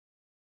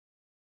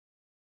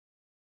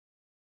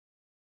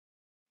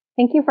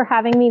Thank you for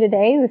having me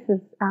today. This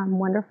is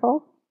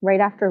wonderful,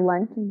 right after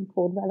lunch in the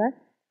cold weather.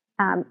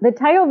 The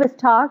title of this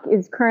talk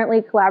is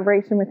currently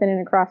Collaboration Within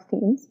and Across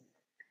Teams,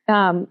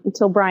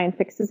 until Brian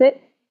fixes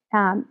it.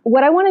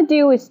 What I want to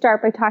do is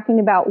start by talking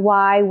about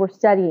why we're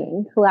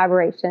studying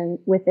collaboration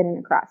within and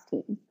across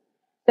teams.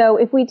 So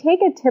if we take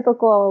a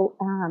typical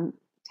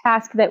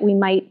task that we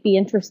might be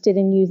interested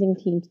in using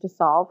teams to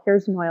solve,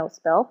 here's an oil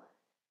spill,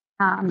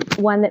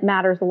 one that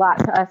matters a lot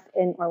to us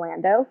in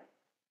Orlando.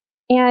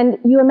 And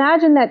you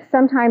imagine that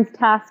sometimes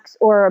tasks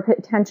or a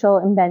potential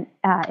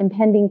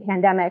impending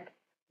pandemic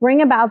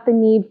bring about the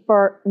need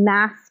for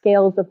mass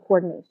scales of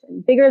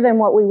coordination, bigger than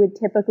what we would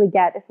typically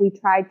get if we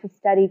tried to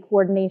study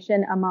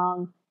coordination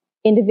among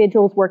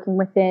individuals working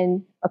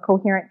within a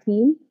coherent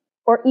team,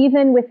 or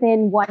even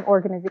within one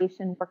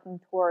organization working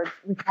towards,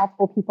 with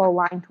multiple people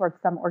aligned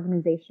towards some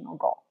organizational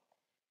goal.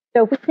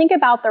 So if we think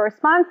about the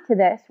response to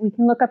this, we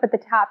can look up at the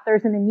top.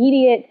 There's an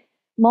immediate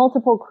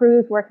multiple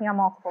crews working on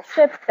multiple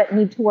ships that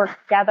need to work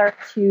together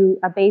to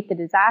abate the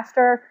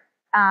disaster.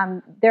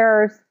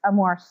 There's a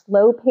more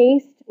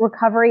slow-paced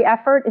recovery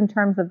effort in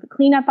terms of the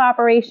cleanup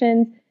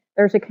operations.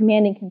 There's a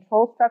command and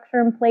control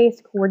structure in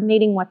place,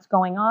 coordinating what's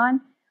going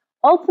on.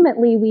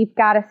 Ultimately, we've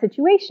got a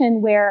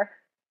situation where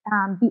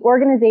the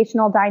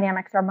organizational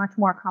dynamics are much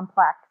more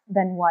complex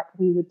than what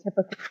we would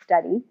typically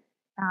study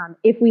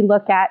if we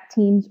look at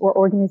teams or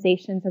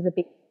organizations as a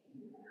big.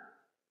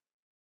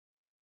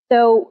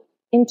 So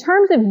in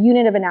terms of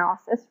unit of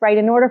analysis, right,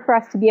 in order for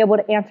us to be able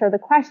to answer the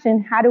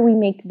question, how do we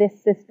make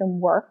this system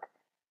work?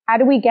 How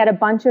do we get a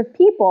bunch of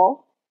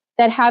people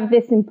that have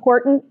this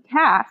important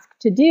task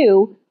to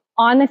do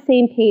on the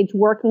same page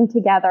working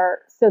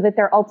together so that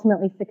they're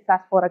ultimately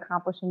successful at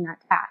accomplishing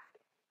that task?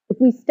 If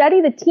we study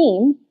the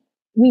team,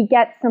 we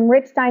get some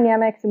rich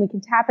dynamics and we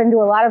can tap into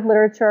a lot of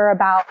literature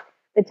about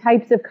the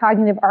types of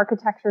cognitive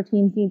architecture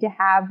teams need to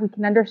have. We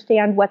can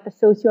understand what the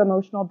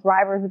socio-emotional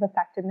drivers of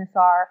effectiveness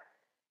are.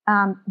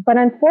 But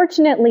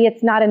unfortunately,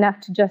 it's not enough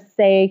to just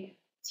say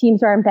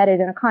teams are embedded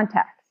in a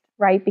context,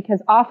 right?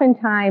 Because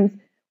oftentimes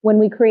when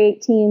we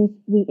create teams,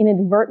 we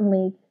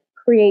inadvertently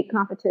create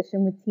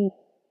competition with teams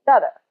with each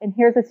other. And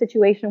here's a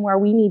situation where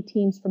we need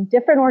teams from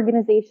different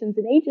organizations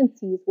and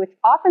agencies, which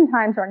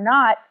oftentimes are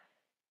not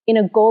in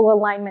a goal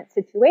alignment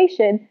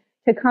situation,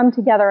 to come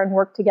together and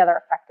work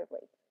together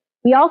effectively.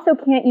 We also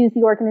can't use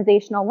the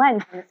organizational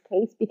lens in this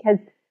case because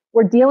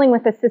we're dealing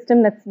with a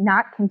system that's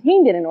not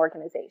contained in an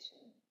organization.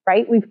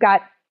 Right? We've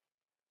got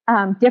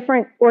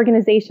different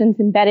organizations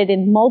embedded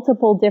in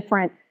multiple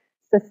different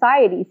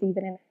societies,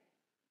 even in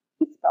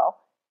peaceful,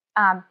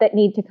 that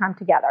need to come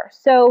together.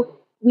 So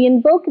we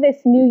invoke this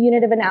new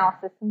unit of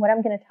analysis, and what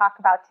I'm going to talk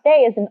about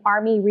today is an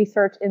Army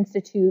Research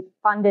Institute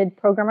funded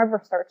program of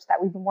research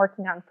that we've been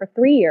working on for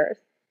 3 years,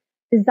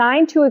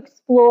 designed to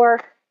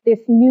explore this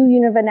new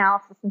unit of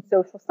analysis in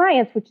social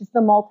science, which is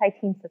the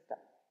multi-team system.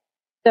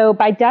 So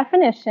by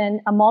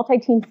definition, a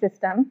multi-team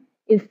system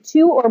is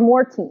 2 or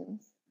more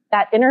teams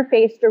that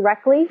interface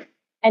directly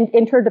and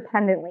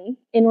interdependently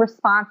in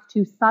response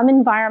to some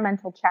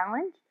environmental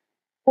challenge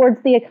towards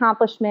the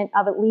accomplishment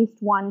of at least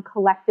one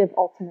collective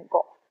ultimate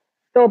goal.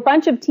 So a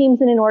bunch of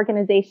teams in an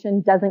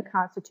organization doesn't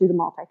constitute a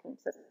multi-team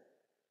system.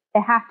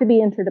 They have to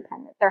be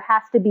interdependent. There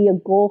has to be a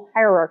goal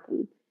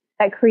hierarchy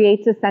that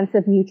creates a sense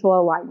of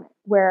mutual alignment,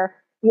 where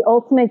the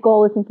ultimate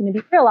goal isn't going to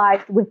be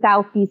realized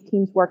without these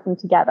teams working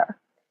together.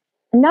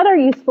 Another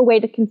useful way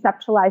to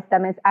conceptualize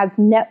them is as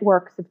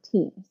networks of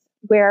teams,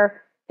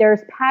 where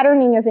there's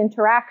patterning of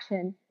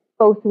interaction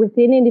both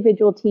within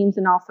individual teams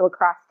and also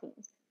across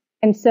teams.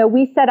 And so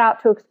we set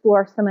out to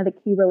explore some of the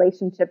key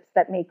relationships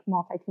that make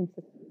multi-team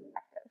systems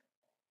effective.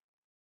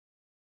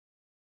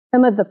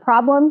 Some of the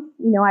problems,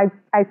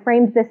 I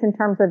framed this in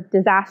terms of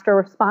disaster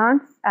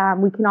response.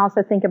 We can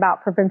also think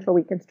about provincial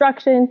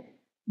reconstruction,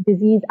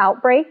 disease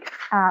outbreak,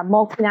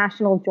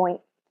 multinational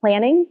joint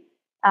planning,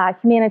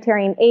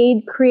 humanitarian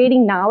aid,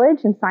 creating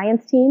knowledge in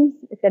science teams.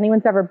 If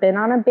anyone's ever been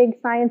on a big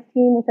science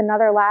team with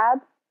another lab,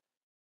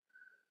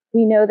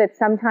 we know that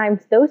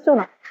sometimes those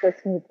don't go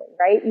smoothly,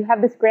 right? You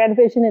have this grand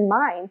vision in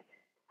mind,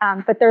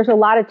 but there's a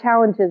lot of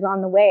challenges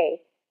on the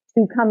way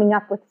to coming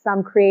up with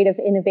some creative,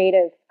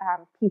 innovative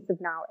piece of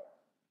knowledge.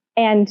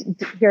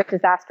 And here's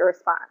disaster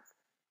response.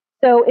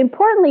 So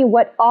importantly,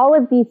 what all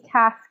of these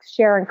tasks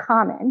share in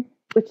common,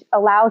 which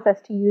allows us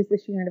to use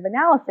this unit of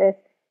analysis,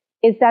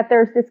 is that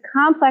there's this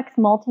complex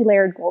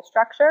multi-layered goal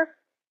structure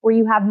where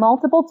you have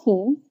multiple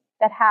teams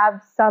that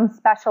have some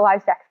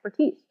specialized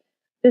expertise.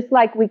 Just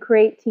like we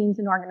create teams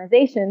and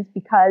organizations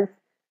because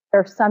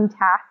there's some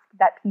task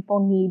that people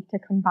need to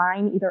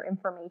combine either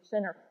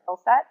information or skill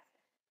sets.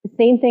 The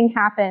same thing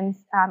happens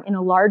in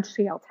a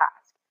large-scale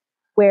task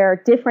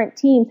where different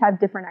teams have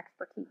different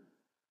expertise.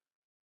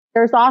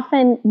 There's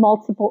often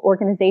multiple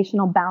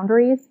organizational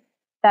boundaries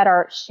that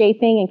are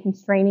shaping and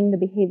constraining the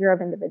behavior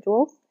of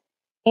individuals.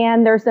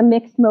 And there's a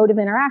mixed mode of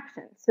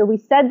interaction. So we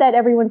said that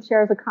everyone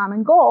shares a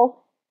common goal,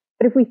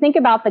 but if we think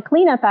about the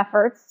cleanup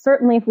efforts,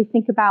 certainly if we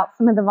think about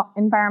some of the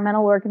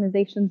environmental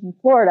organizations in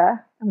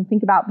Florida, and we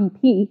think about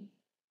BP,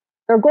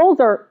 Their goals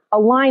are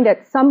aligned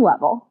at some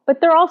level,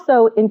 but they're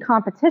also in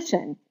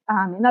competition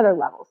in other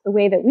levels. The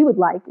way that we would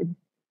like, and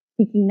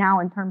speaking now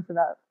in terms of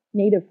a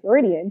native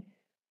Floridian,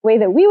 the way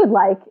that we would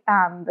like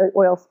the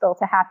oil spill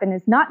to happen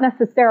is not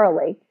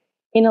necessarily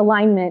in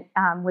alignment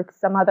with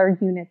some other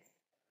unit's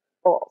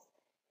goals.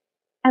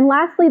 And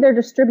lastly, they're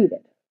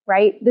distributed,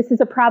 right? This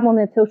is a problem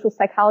that social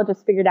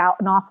psychologists figured out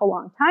an awful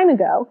long time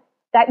ago,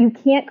 that you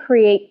can't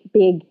create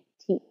big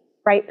teams,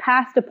 right?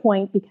 Past a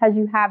point, because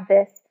you have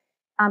this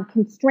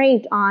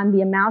constraint on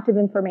the amount of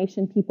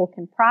information people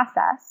can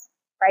process,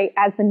 right?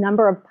 As the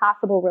number of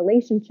possible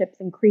relationships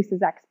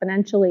increases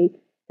exponentially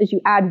as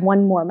you add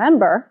one more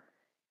member,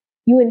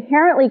 you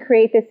inherently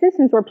create these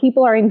systems where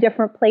people are in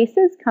different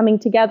places coming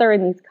together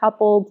in these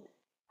coupled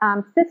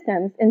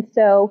systems. And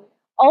so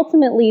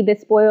ultimately,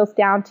 this boils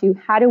down to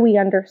how do we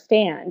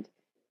understand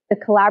the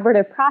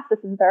collaborative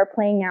processes that are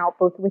playing out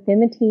both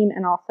within the team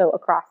and also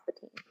across the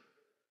team.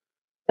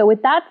 So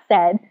with that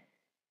said,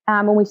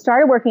 when we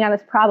started working on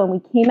this problem, we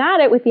came at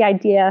it with the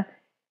idea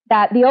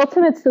that the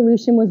ultimate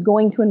solution was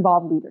going to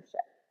involve leadership.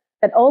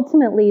 That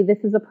ultimately, this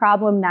is a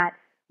problem that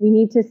we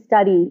need to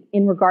study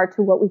in regard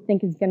to what we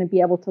think is going to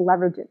be able to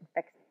leverage it and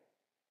fix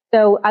it.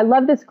 So I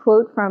love this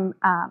quote from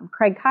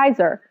Craig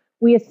Kaiser.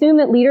 We assume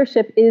that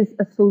leadership is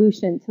a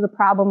solution to the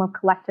problem of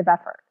collective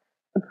effort,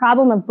 the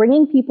problem of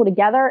bringing people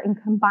together and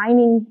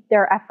combining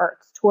their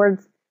efforts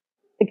towards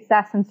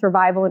success and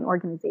survival in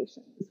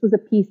organizations. This was a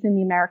piece in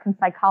the American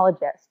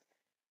Psychologist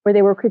where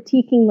they were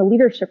critiquing the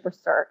leadership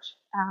research,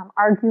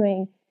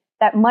 arguing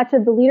that much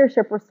of the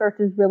leadership research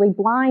is really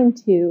blind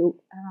to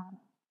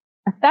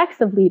effects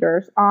of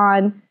leaders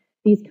on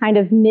these kind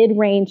of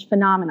mid-range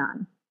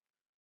phenomenon.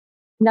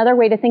 Another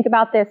way to think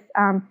about this,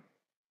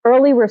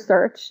 early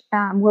research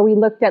where we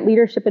looked at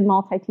leadership in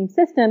multi-team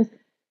systems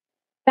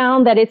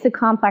found that it's a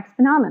complex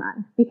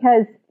phenomenon,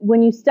 because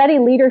when you study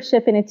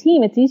leadership in a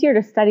team, it's easier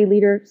to study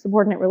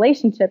leader-subordinate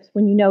relationships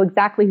when you know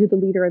exactly who the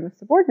leader and the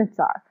subordinates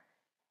are.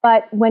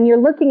 But when you're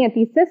looking at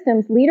these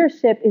systems,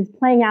 leadership is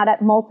playing out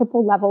at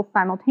multiple levels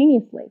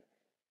simultaneously.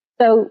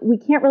 So we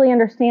can't really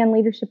understand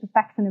leadership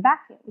effects in a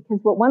vacuum, because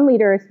what one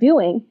leader is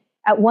doing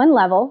at one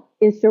level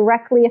is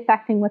directly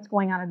affecting what's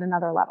going on at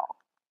another level.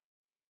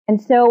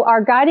 And so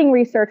our guiding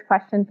research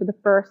question for the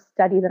first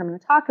study that I'm going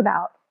to talk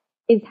about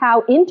is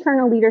how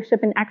internal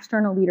leadership and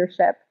external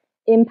leadership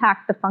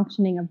impact the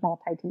functioning of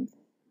multi-teams.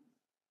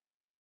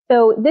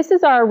 So this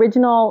is our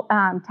original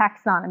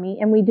taxonomy,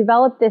 and we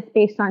developed this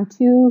based on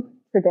two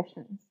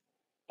traditions.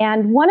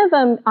 And one of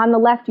them, on the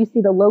left, you see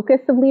the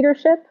locus of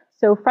leadership.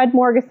 So Fred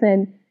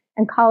Morgeson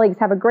and colleagues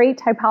have a great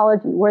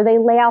typology where they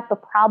lay out the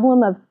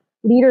problem of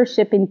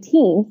leadership in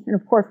teams, and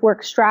of course we're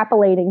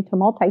extrapolating to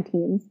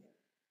multi-teams,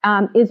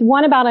 is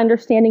one about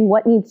understanding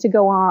what needs to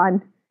go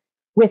on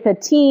with a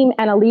team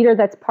and a leader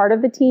that's part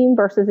of the team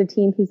versus a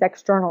team who's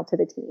external to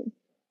the team.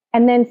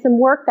 And then some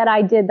work that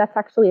I did, that's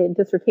actually a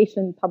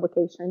dissertation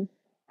publication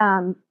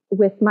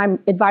with my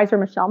advisor,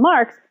 Michelle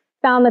Marks,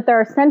 found that there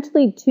are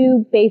essentially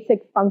two basic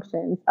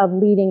functions of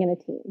leading in a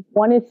team.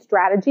 One is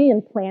strategy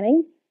and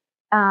planning,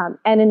 and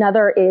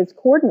another is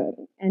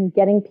coordinating and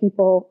getting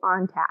people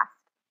on task.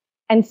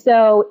 And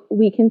so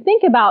we can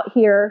think about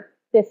here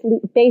this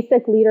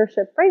basic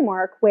leadership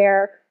framework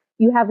where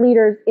you have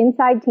leaders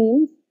inside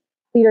teams,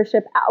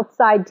 leadership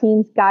outside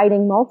teams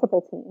guiding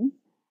multiple teams,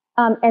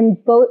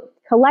 and both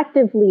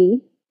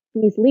collectively,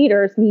 these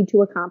leaders need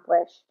to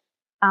accomplish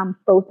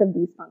both of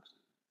these functions.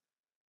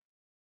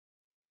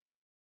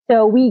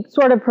 So we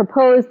sort of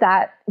propose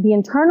that the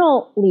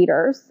internal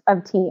leaders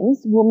of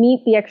teams will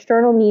meet the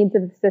external needs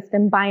of the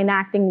system by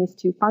enacting these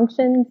two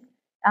functions.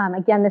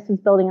 Again, this is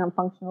building on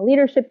functional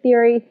leadership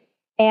theory.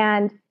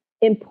 And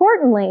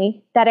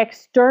importantly, that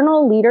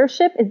external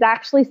leadership is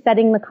actually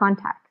setting the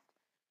context.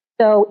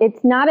 So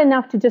it's not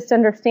enough to just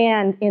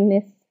understand in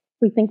this,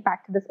 we think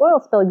back to this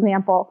oil spill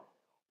example,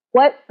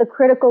 what the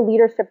critical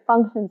leadership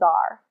functions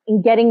are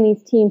in getting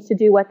these teams to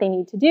do what they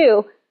need to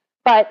do,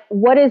 but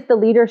what is the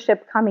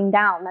leadership coming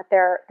down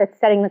that's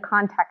setting the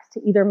context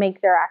to either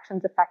make their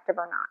actions effective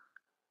or not.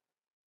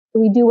 So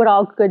we do what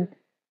all good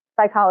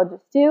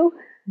psychologists do,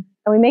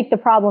 and we make the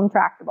problem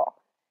tractable.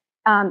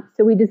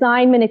 So we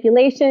design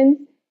manipulations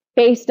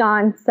based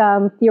on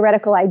some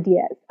theoretical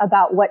ideas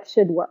about what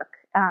should work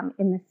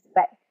in this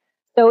way.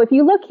 So if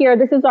you look here,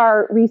 this is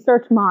our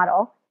research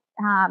model.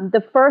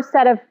 The first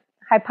set of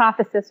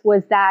hypothesis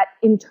was that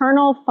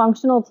internal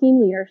functional team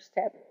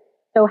leadership,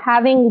 so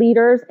having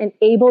leaders and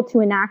able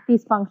to enact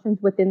these functions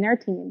within their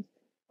teams,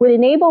 would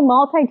enable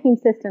multi-team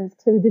systems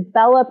to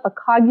develop a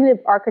cognitive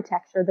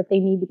architecture that they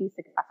need to be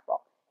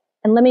successful.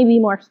 And let me be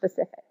more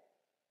specific.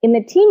 In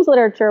the teams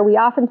literature, we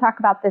often talk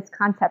about this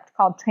concept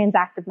called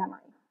transactive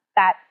memory,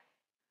 that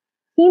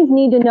teams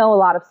need to know a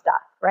lot of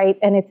stuff, right?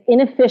 And it's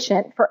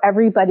inefficient for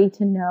everybody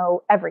to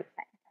know everything.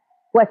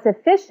 What's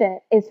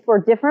efficient is for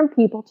different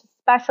people to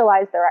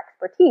specialize their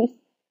expertise,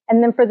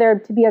 and then for there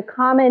to be a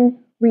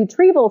common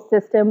retrieval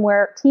system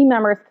where team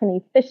members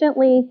can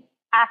efficiently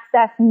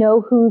access,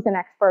 know who's an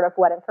expert of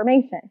what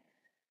information.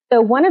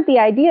 So one of the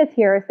ideas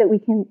here is that we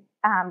can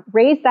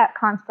raise that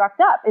construct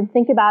up and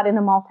think about in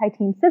a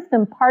multi-team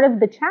system, part of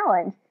the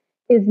challenge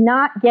is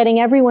not getting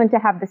everyone to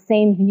have the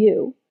same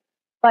view,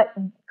 but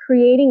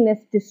creating this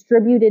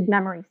distributed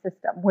memory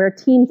system where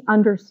teams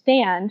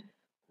understand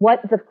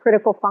what the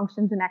critical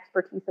functions and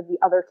expertise of the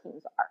other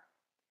teams are.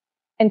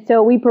 And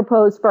so we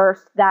propose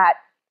first that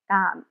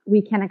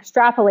we can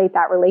extrapolate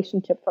that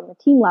relationship from the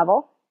team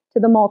level to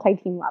the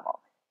multi-team level.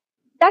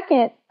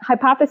 Second,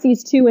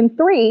 hypotheses 2 and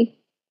 3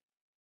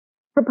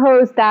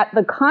 propose that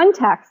the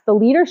context, the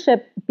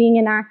leadership being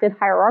enacted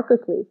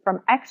hierarchically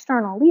from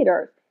external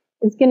leaders,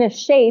 is going to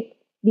shape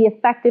the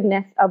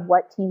effectiveness of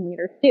what team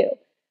leaders do.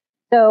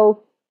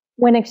 So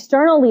when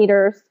external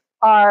leaders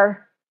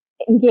are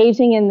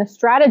engaging in the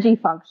strategy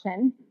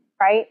function,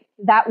 right,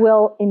 that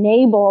will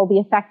enable the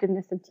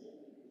effectiveness of teams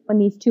when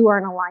these two are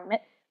in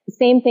alignment. The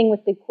same thing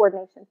with the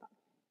coordination function.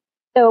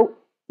 So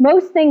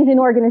most things in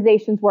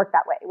organizations work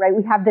that way, right?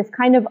 We have this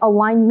kind of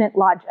alignment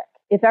logic.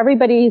 If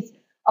everybody's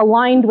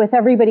aligned with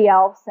everybody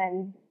else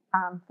and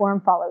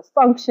form follows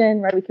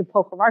function, right? We could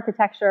pull from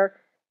architecture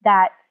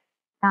that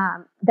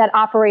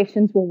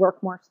operations will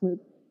work more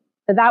smoothly.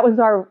 So that was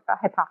our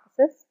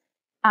hypothesis,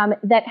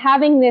 that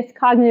having this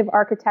cognitive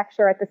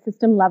architecture at the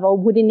system level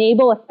would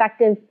enable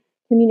effective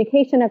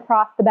communication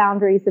across the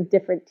boundaries of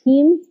different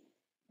teams,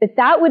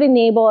 that would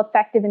enable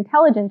effective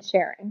intelligence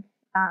sharing.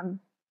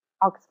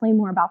 I'll explain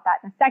more about that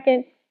in a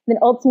second. Then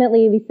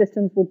ultimately, these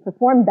systems would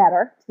perform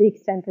better to the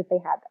extent that they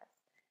had this.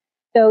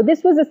 So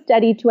this was a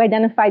study to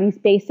identify these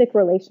basic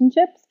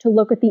relationships, to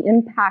look at the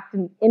impact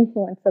and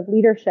influence of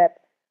leadership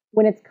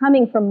when it's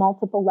coming from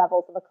multiple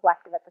levels of a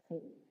collective at the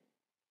same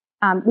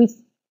time.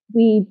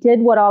 We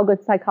did what all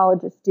good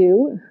psychologists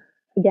do,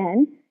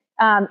 again,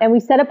 and we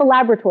set up a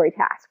laboratory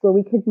task where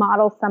we could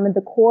model some of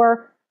the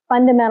core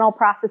fundamental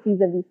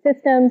processes of these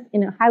systems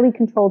in a highly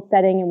controlled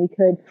setting, and we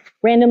could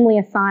randomly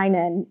assign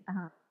and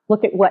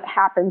look at what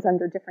happens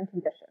under different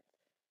conditions.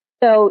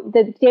 So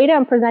the data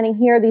I'm presenting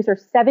here, these are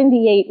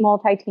 78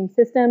 multi-team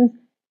systems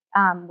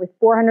with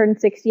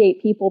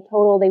 468 people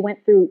total. They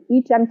went through,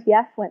 each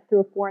MTF went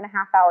through a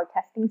 4.5-hour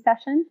testing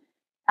session.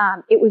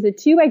 It was a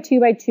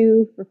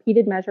 2x2x2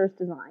 repeated measures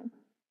design.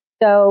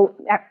 So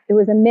it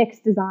was a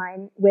mixed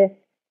design with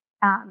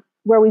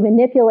where we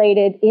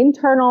manipulated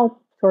internal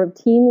sort of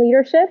team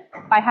leadership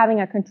by having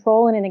a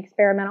control in an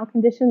experimental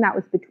condition that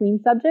was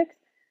between subjects.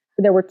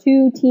 So there were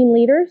 2 team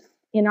leaders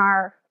in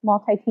our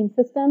multi-team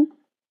system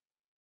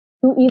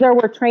who either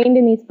were trained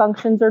in these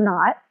functions or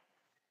not.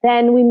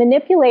 Then we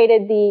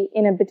manipulated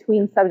in a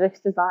between subjects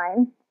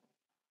design,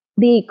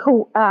 the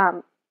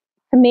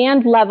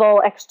command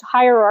level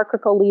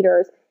hierarchical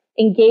leaders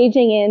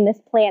engaging in this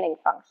planning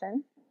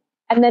function.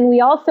 And then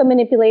we also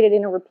manipulated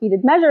in a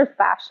repeated measures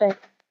fashion,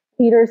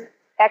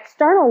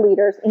 external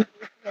leaders engaging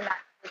in that.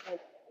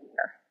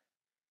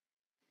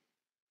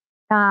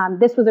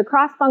 This was a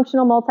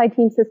cross-functional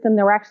multi-team system.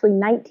 There were actually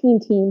 19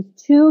 teams.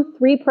 2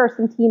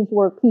 3-person teams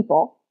were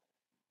people.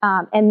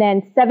 And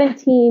then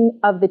 17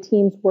 of the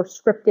teams were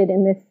scripted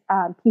in this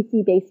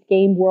PC-based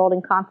game, World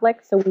in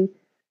Conflict. So we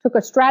took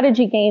a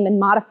strategy game and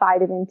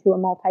modified it into a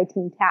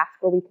multi-team task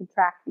where we could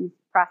track these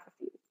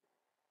processes.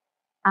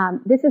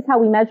 This is how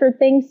we measured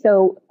things.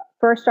 So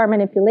first, our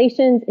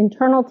manipulations.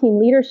 Internal team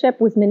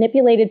leadership was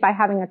manipulated by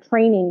having a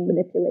training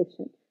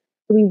manipulation.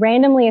 So we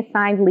randomly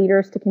assigned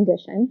leaders to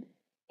condition,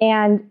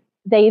 and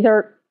they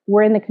either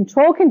were in the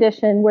control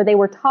condition where they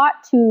were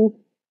taught to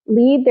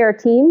lead their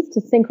teams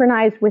to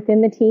synchronize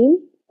within the team,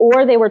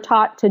 or they were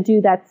taught to do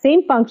that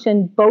same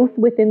function both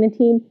within the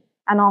team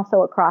and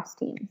also across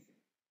teams.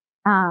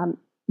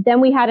 Then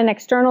we had an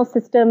external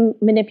system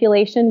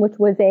manipulation, which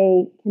was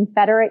a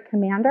Confederate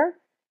commander.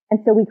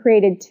 And so we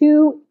created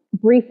 2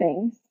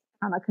 briefings,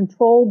 a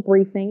control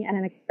briefing and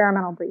an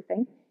experimental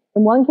briefing.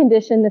 In one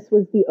condition, this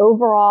was the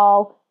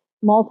overall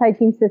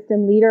multi-team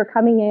system leader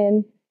coming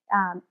in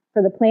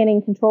for the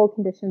planning control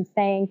conditions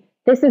saying,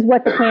 this is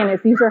what the plan is.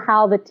 These are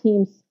how the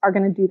teams are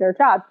going to do their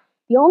jobs.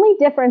 The only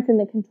difference in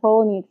the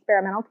control and the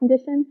experimental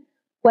condition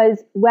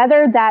was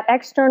whether that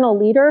external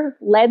leader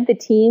led the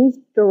teams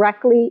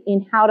directly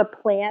in how to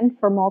plan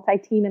for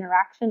multi-team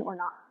interaction or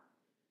not.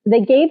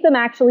 They gave them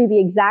actually the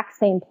exact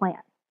same plan.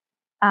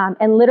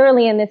 And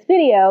literally in this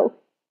video,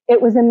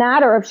 it was a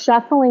matter of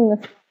shuffling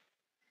the.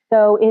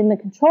 So in the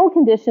control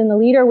condition, the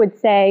leader would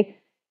say,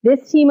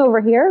 this team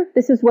over here,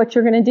 this is what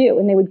you're going to do.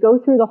 And they would go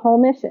through the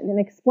whole mission and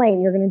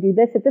explain, you're going to do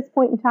this at this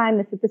point in time,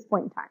 this at this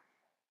point in time.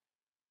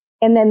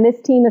 And then this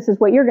team, this is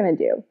what you're going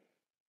to do.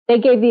 They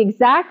gave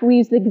we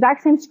used the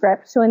exact same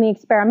script. So in the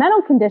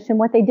experimental condition,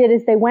 what they did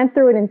is they went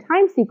through it in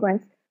time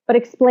sequence, but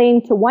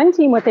explained to one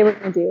team what they were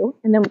going to do,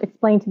 and then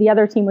explained to the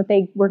other team what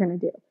they were going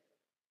to do.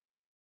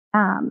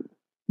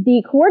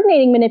 The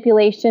coordinating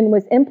manipulation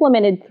was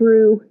implemented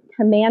through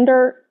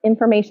commander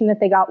information that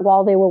they got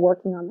while they were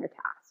working on their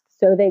task.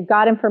 So they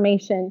got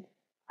information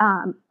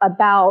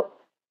about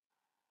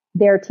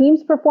their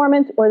team's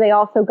performance, or they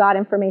also got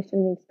information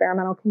in the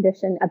experimental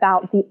condition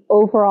about the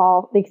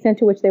extent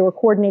to which they were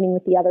coordinating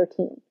with the other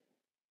team.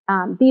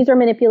 These are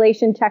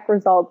manipulation check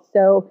results.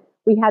 So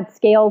we had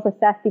scales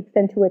assess the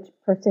extent to which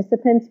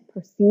participants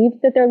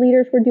perceived that their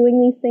leaders were doing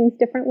these things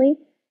differently.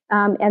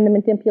 And the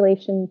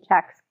manipulation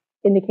checks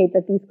indicate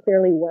that these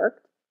clearly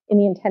worked in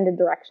the intended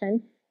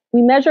direction.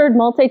 We measured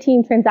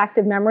multi-team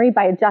transactive memory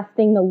by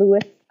adjusting the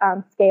Lewis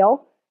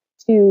scale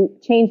to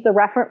change the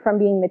referent from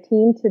being the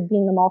team to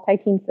being the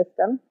multi-team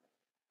system.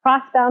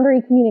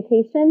 Cross-boundary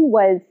communication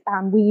was,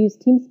 we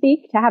used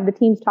TeamSpeak to have the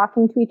teams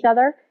talking to each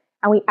other,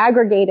 and we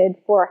aggregated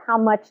for how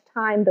much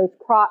time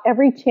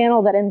every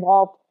channel that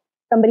involved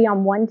somebody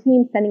on one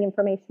team sending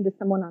information to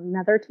someone on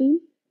another team.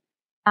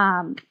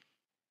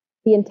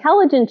 The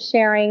intelligence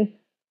sharing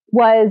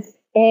was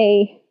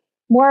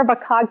more of a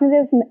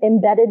cognitive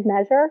embedded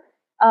measure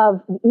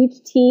of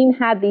each team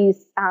had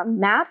these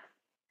maps,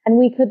 and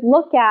we could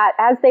look at,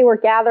 as they were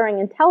gathering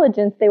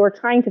intelligence, they were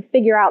trying to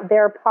figure out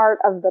their part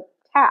of the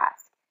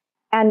task.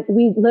 And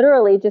we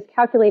literally just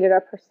calculated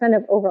a percent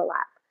of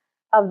overlap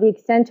of the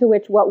extent to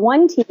which what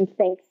one team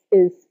thinks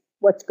is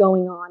what's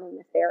going on in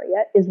this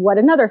area is what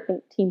another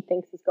team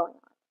thinks is going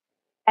on.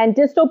 And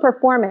distal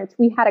performance,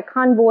 we had a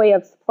convoy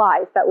of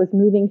supplies that was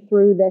moving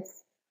through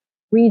this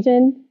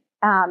region.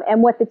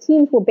 And what the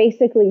teams were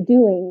basically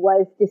doing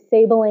was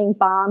disabling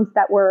bombs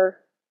that were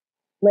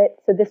lit.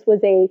 So this was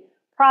a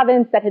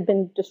province that had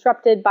been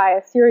disrupted by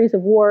a series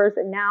of wars,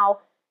 and now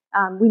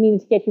we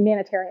needed to get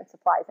humanitarian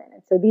supplies in.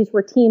 And so these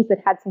were teams that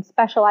had some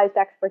specialized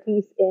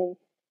expertise in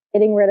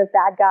getting rid of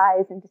bad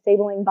guys and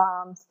disabling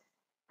bombs.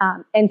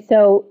 And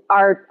so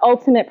our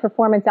ultimate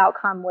performance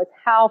outcome was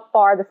how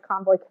far this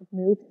convoy could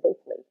move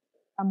safely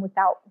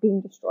without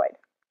being destroyed.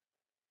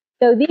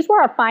 So these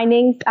were our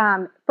findings.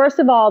 First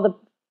of all, the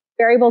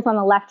variables on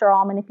the left are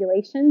all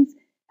manipulations.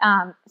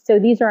 So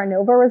these are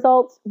ANOVA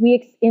results.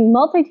 In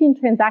multi-team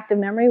transactive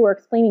memory, we're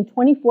explaining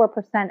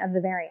 24% of the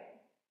variance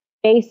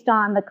based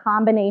on the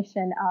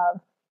combination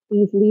of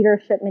these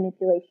leadership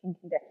manipulation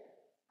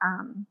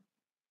conditions.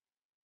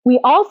 We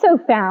also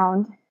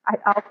found,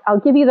 I'll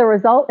give you the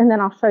result and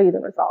then I'll show you the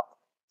result.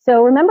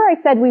 So remember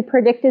I said we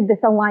predicted this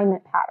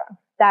alignment pattern,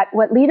 that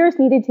what leaders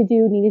needed to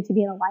do needed to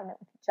be in alignment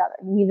with each other.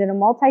 You needed a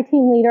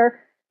multi-team leader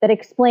that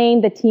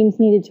explained the teams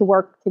needed to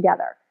work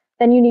together.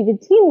 Then you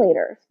needed team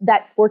leaders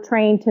that were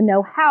trained to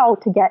know how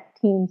to get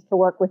teams to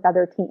work with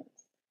other teams,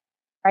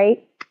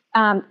 right?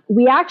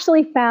 We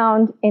actually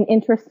found an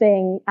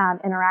interesting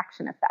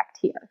interaction effect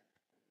here.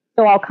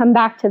 So I'll come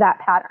back to that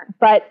pattern.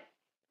 But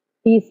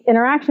these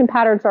interaction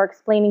patterns are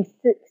explaining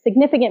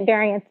significant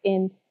variance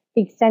in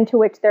the extent to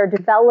which they're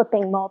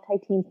developing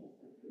multi-team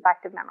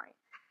transactive memory.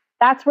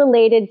 That's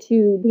related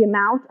to the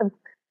amount of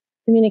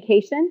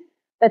communication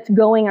that's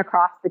going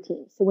across the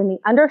team. So when they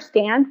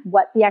understand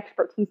what the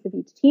expertise of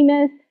each team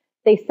is,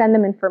 they send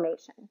them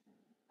information.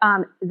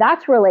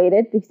 That's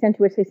related, the extent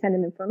to which they send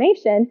them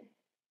information,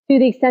 to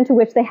the extent to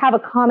which they have a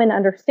common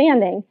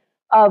understanding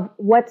of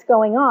what's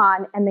going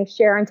on and they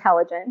share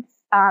intelligence.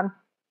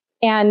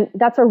 And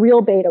that's a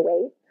real beta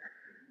weight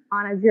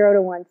on a 0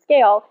 to 1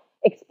 scale,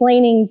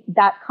 explaining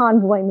that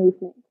convoy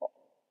movement.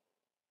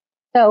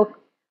 So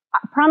I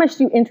promised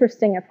you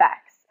interesting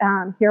effects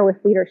here with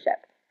leadership.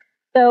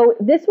 So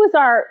this was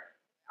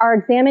our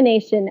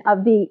examination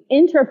of the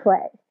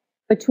interplay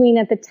between,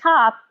 at the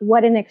top,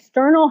 what an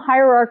external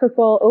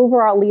hierarchical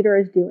overall leader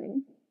is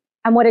doing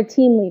and what a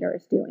team leader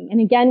is doing. And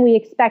again, we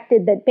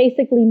expected that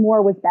basically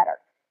more was better.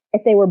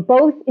 If they were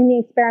both in the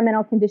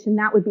experimental condition,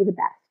 that would be the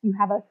best. You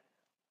have a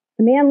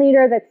command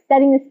leader that's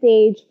setting the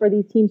stage for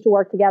these teams to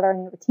work together, and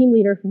you have a team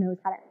leader who knows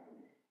how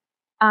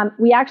to.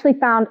 We actually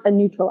found a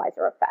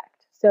neutralizer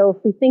effect. So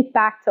if we think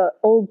back to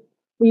old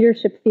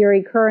leadership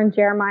theory, Kerr and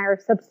Jeremiah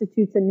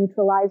substitutes and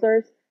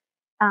neutralizers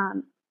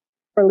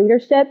for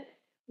leadership,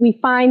 we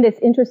find this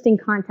interesting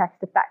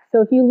context effect.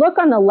 So if you look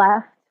on the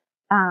left,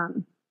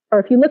 or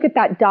if you look at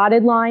that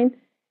dotted line,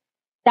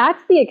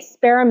 that's the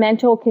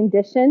experimental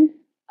condition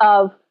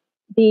of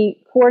the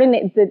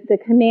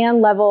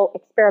command level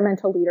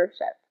experimental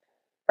leadership,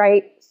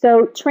 right?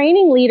 So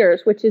training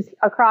leaders, which is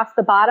across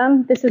the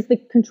bottom, this is the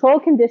control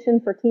condition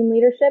for team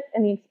leadership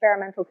and the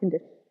experimental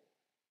condition.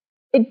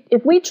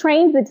 If we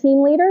trained the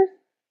team leaders,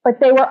 but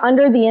they were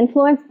under the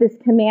influence, this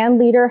command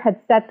leader had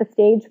set the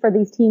stage for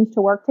these teams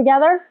to work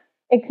together,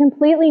 it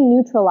completely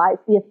neutralized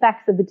the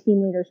effects of the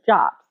team leader's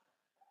jobs,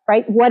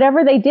 right?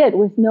 Whatever they did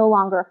was no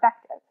longer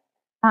effective.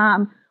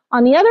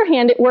 On the other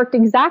hand, it worked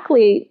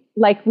exactly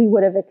like we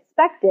would have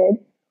expected,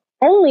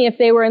 only if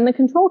they were in the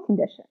control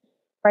condition,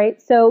 right?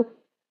 So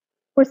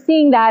we're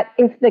seeing that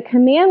if the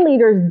command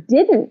leaders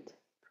didn't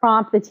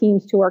prompt the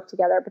teams to work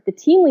together, but the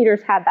team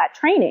leaders had that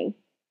training,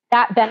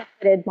 that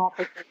benefited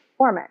multi-team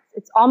performance.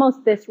 It's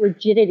almost this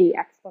rigidity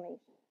explanation,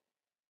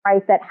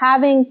 right? That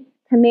having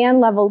command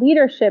level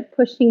leadership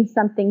pushing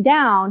something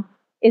down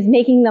is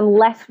making them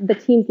the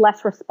teams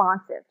less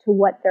responsive to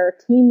what their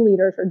team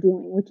leaders are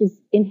doing, which is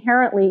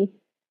inherently,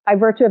 by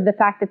virtue of the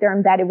fact that they're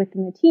embedded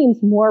within the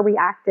teams, more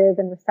reactive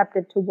and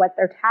receptive to what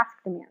their task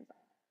demands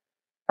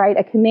are, right?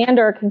 A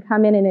commander can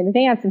come in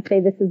advance and say,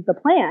 this is the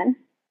plan,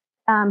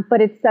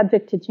 but it's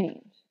subject to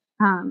change.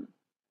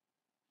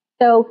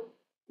 So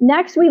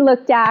Next, we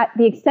looked at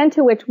the extent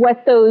to which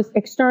what those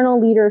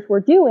external leaders were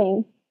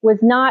doing was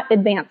not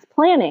advanced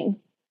planning,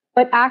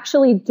 but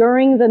actually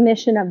during the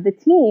mission of the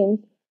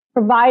team,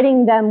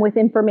 providing them with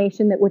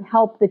information that would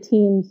help the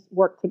teams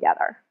work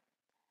together.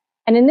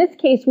 And in this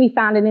case, we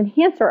found an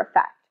enhancer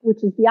effect,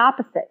 which is the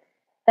opposite.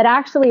 That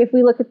actually, if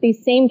we look at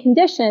these same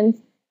conditions,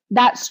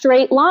 that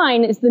straight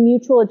line is the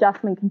mutual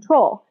adjustment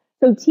control.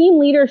 So team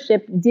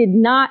leadership did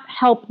not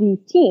help these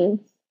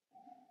teams,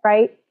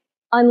 right?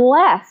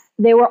 Unless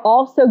they were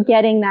also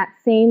getting that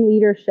same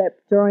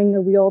leadership during the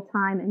real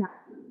time. And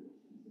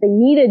they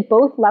needed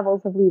both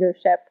levels of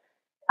leadership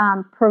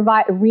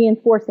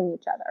reinforcing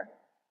each other.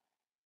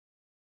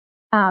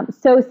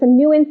 So some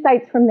new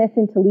insights from this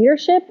into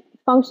leadership.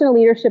 Functional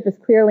leadership is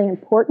clearly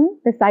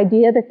important. This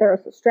idea that there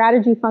is a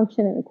strategy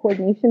function and a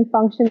coordination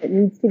function that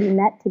needs to be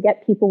met to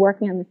get people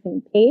working on the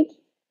same page.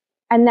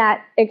 And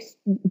that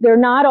they're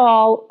not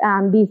all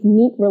these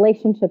neat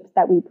relationships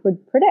that we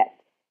would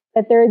predict,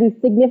 that there are these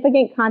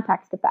significant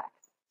context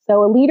effects.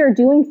 So a leader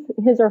doing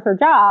his or her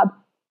job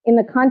in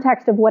the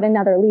context of what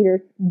another leader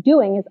is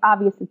doing, as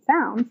obvious as it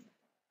sounds,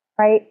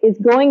 right, is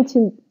going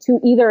to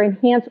either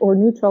enhance or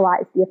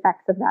neutralize the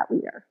effects of that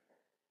leader.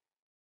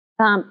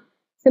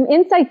 Some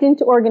insights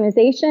into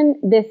organization.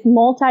 This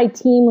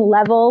multi-team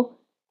level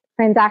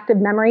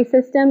transactive memory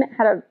system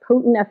had a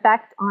potent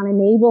effect on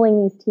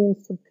enabling these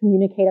teams to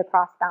communicate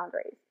across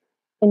boundaries.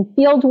 In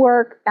field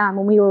work,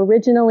 when we were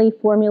originally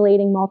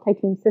formulating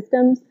multi-team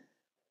systems,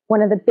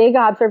 one of the big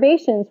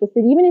observations was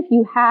that even if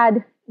you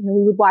had,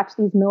 we would watch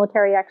these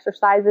military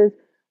exercises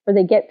where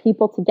they get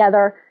people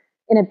together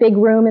in a big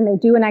room and they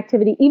do an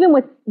activity, even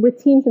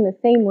with teams in the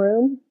same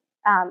room,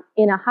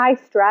 in a high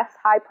stress,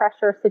 high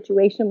pressure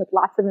situation with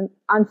lots of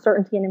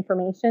uncertainty and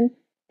information,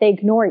 they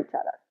ignore each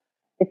other.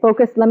 They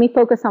let me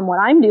focus on what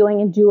I'm doing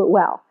and do it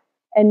well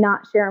and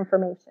not share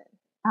information.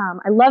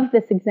 I love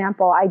this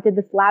example. I did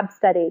this lab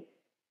study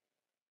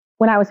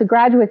when I was a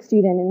graduate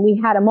student, and we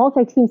had a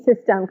multi-team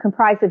system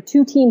comprised of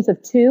 2 teams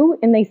of 2,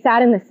 and they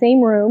sat in the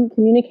same room,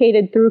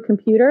 communicated through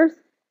computers,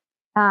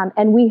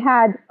 and we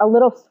had a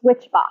little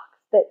switch box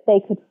that they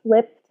could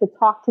flip to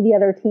talk to the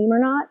other team or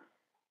not.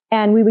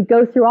 And we would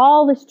go through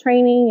all this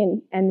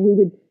training and we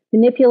would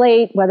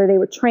manipulate whether they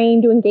were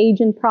trained to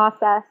engage in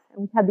process.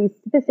 And we had these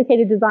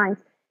sophisticated designs.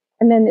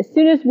 And then as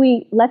soon as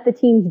we let the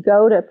teams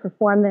go to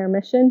perform their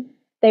mission,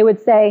 they would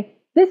say,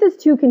 this is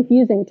too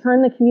confusing,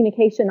 turn the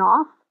communication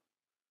off,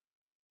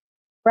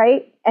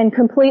 right? And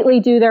completely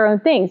do their own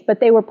things.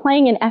 But they were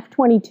playing an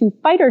F-22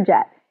 fighter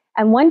jet.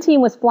 And one team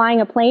was flying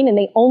a plane and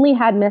they only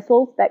had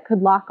missiles that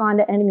could lock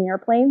onto enemy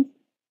airplanes.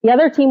 The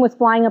other team was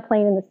flying a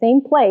plane in the same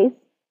place.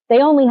 They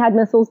only had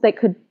missiles that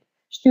could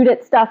shoot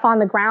at stuff on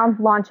the ground,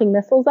 launching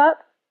missiles up.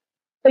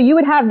 So you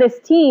would have this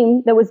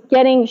team that was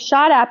getting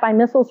shot at by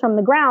missiles from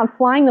the ground,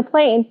 flying the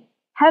plane.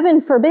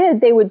 Heaven forbid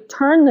they would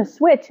turn the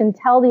switch and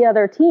tell the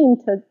other team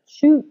to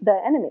shoot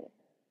the enemy,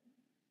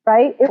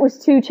 right? It was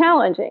too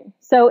challenging.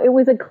 So it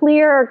was a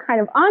clear kind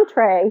of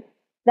entree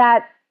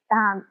that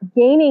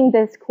gaining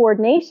this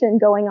coordination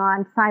going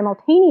on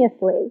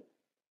simultaneously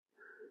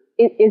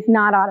is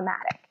not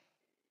automatic.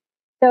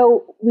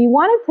 So we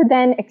wanted to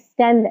then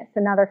extend this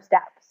another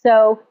step.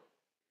 So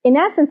in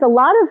essence, a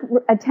lot of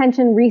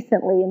attention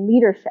recently in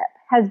leadership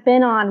has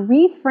been on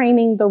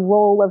reframing the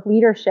role of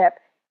leadership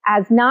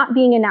as not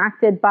being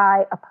enacted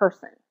by a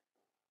person,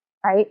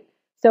 right?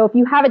 So if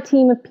you have a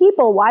team of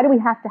people, why do we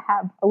have to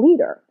have a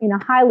leader? In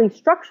a highly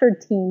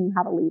structured team, you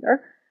have a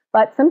leader,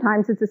 but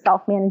sometimes it's a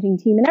self-managing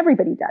team and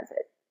everybody does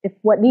it. If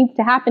what needs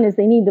to happen is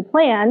they need to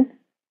plan,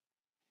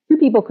 2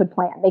 people could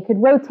plan. They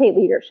could rotate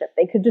leadership.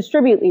 They could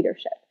distribute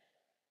leadership.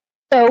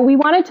 So we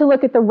wanted to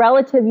look at the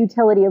relative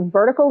utility of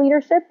vertical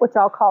leadership, which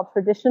I'll call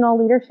traditional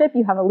leadership.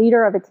 You have a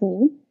leader of a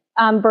team,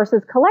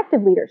 versus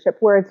collective leadership,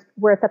 where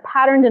it's a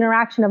patterned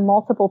interaction of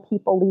multiple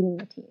people leading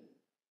the team.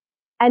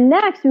 And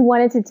next, we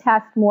wanted to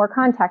test more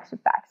context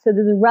effects. So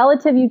the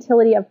relative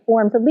utility of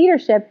forms of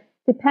leadership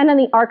depend on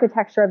the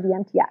architecture of the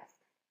MTS.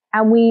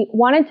 And we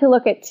wanted to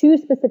look at 2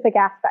 specific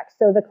aspects.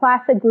 So the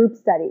classic group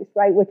studies,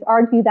 right, which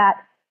argue that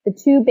the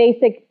 2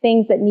 basic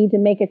things that need to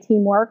make a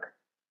team work.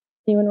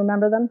 Anyone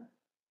remember them?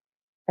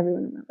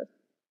 Everyone remembers.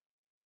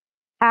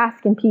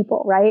 Task and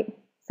people, right?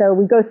 So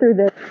we go through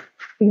this.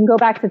 We can go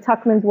back to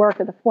Tuckman's work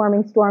at the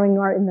forming, storming,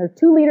 and there are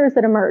 2 leaders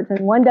that emerge, and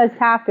one does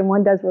task and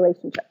one does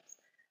relationships,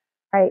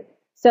 right?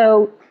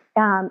 So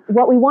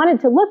what we wanted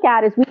to look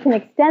at is we can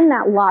extend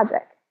that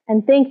logic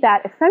and think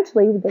that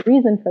essentially the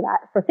reason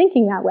for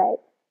thinking that way,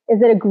 is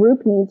that a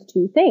group needs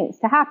 2 things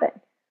to happen.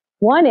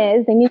 One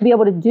is they need to be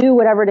able to do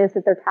whatever it is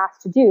that they're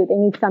tasked to do. They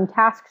need some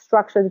task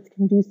structure that's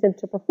conducive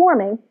to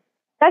performing.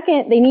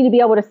 Second, they need to be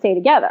able to stay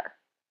together,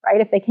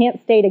 right? If they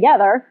can't stay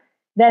together,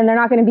 then they're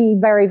not going to be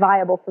very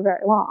viable for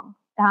very long.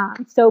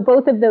 So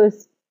both of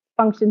those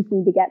functions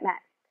need to get met.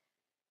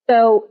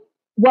 So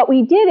what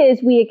we did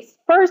is we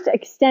first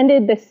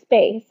extended the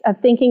space of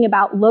thinking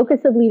about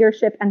locus of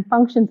leadership and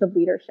functions of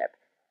leadership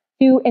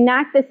to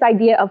enact this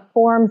idea of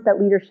forms that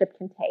leadership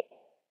can take.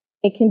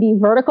 It can be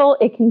vertical,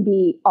 it can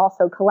be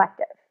also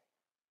collective.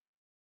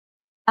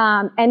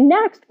 And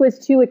next was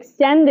to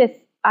extend this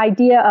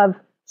idea of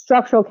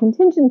structural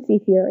contingency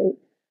theory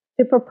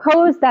to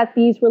propose that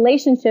these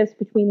relationships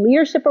between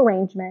leadership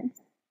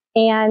arrangements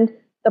and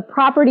the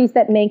properties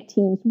that make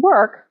teams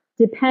work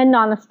depend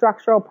on the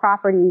structural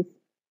properties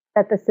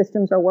that the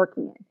systems are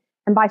working in.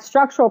 And by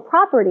structural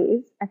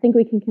properties, I think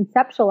we can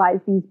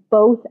conceptualize these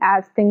both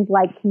as things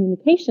like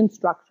communication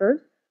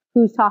structures,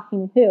 who's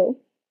talking to who,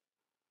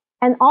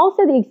 and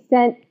also the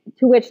extent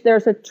to which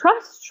there's a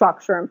trust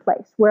structure in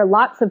place where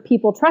lots of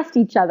people trust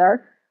each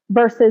other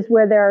versus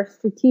where there are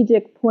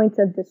strategic points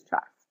of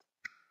distrust,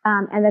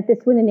 and that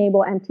this would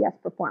enable MTS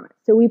performance.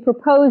 So we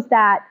propose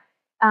that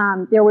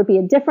there would be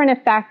a different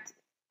effect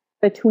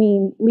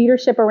between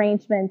leadership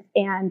arrangements,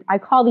 and I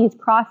call these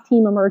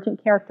cross-team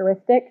emergent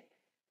characteristics.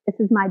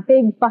 This is my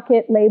big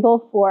bucket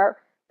label for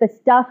the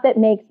stuff that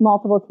makes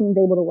multiple teams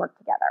able to work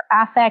together.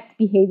 Affect,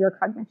 behavior,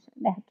 cognition.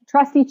 They have to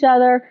trust each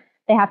other.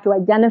 They have to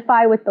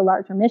identify with the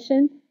larger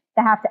mission.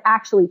 They have to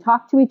actually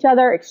talk to each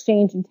other,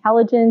 exchange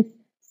intelligence,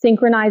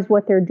 synchronize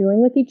what they're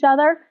doing with each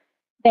other.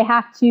 They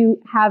have to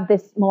have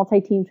this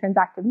multi-team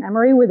transactive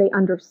memory where they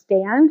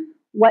understand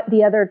what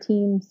the other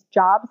team's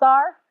jobs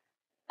are.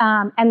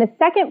 And the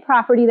second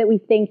property that we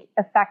think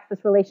affects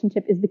this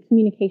relationship is the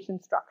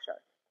communication structure.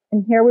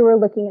 And here we were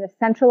looking at a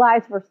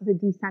centralized versus a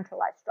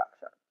decentralized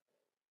structure.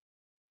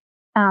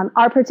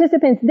 Our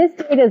participants, this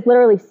data is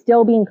literally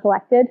still being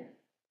collected.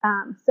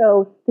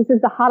 So this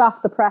is the hot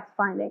off the press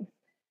findings.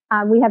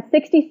 We have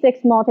 66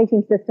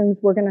 multi-team systems.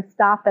 We're going to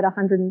stop at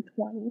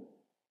 120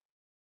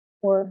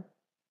 or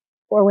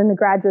when the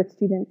graduate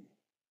students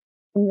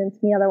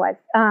convince me otherwise.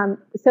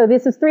 So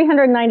this is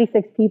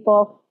 396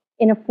 people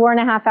in a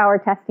 4.5-hour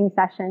testing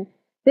session.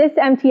 This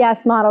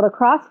MTS modeled a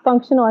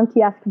cross-functional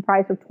MTS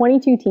comprised of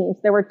 22 teams.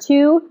 There were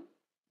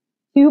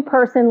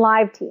two-person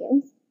live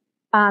teams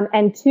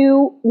and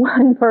two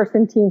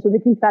one-person teams with a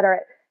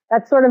Confederate.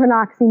 That's sort of an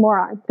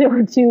oxymoron. There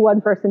were two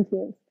one-person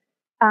teams.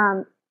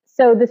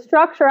 So the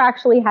structure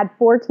actually had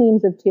 4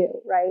 teams of 2,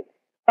 right?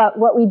 But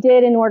what we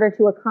did in order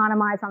to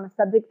economize on the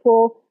subject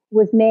pool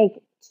was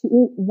make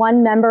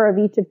one member of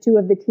each of 2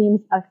 of the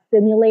teams a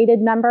simulated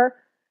member.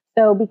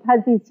 So because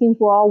these teams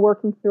were all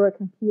working through a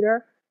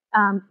computer,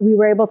 we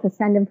were able to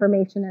send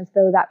information as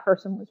though that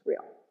person was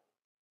real.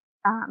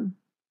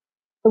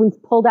 So we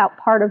pulled out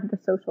part of the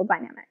social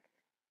dynamic.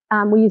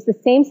 We used the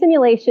same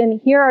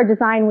simulation. Here our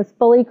design was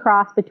fully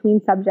crossed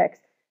between subjects.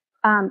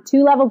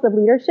 2 levels of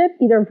leadership,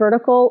 either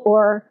vertical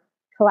or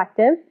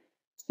collective.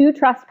 2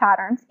 trust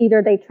patterns,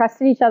 either they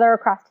trusted each other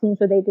across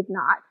teams or they did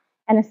not.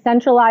 And a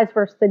centralized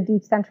versus the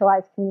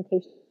decentralized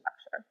communication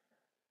structure.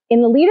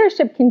 In the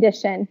leadership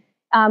condition,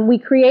 we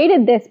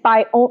created this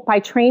by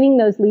training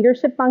those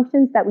leadership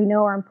functions that we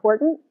know are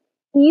important,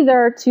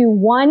 either to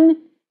one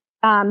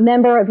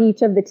member of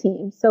each of the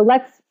teams. So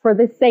for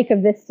the sake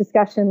of this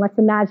discussion, let's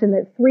imagine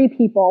that 3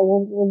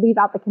 people, we'll leave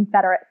out the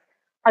Confederates,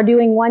 are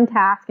doing one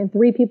task and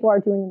 3 people are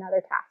doing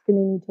another task and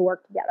they need to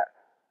work together.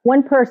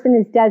 One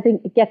person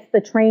gets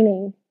the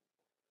training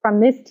from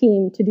this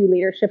team to do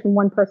leadership and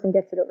one person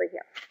gets it over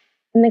here.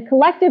 In the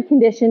collective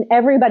condition,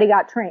 everybody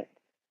got trained.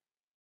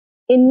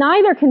 In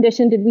neither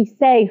condition did we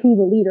say who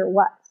the leader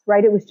was,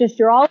 right? It was just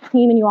you're all a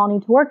team and you all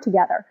need to work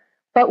together.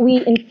 But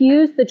we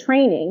infused the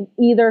training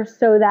either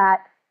so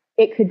that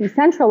it could be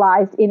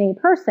centralized in a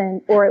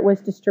person or it was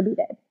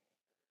distributed.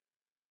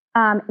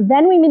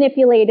 Then we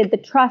manipulated the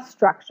trust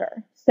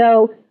structure.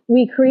 So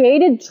we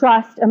created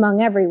trust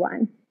among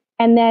everyone,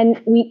 and then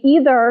we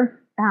either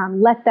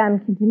let them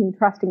continue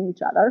trusting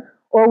each other,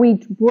 or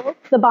we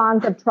broke the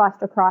bonds of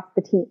trust across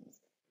the teams.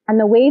 And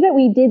the way that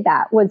we did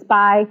that was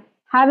by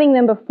having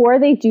them, before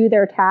they do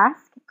their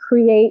task,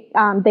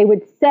 they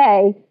would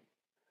say,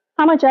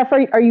 how much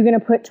effort are you going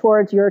to put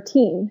towards your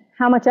team?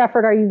 How much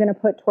effort are you going to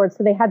put towards?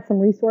 So they had some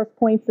resource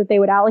points that they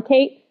would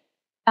allocate.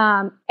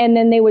 And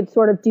then they would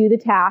sort of do the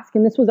task.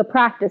 And this was a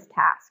practice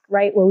task,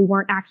 right, where we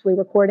weren't actually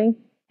recording.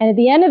 And at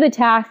the end of the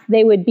task,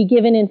 they would be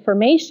given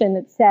information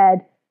that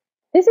said,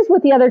 this is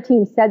what the other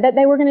team said that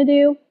they were going to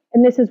do,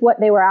 and this is what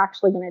they were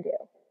actually going to do.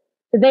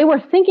 So they were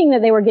thinking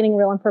that they were getting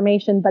real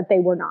information, but they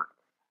were not.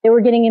 They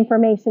were getting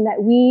information that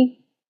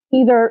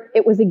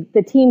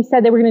the team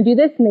said they were going to do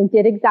this, and they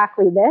did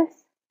exactly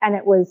this, and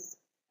it was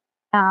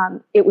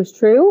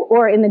true.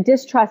 Or in the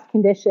distrust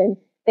condition,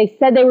 they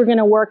said they were going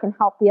to work and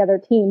help the other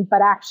team,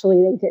 but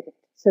actually they didn't.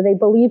 So they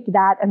believed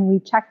that, and we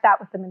checked that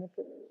with the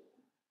manipulation.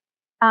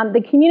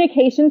 The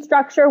communication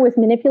structure was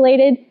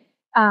manipulated.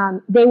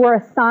 They were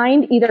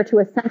assigned either to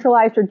a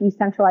centralized or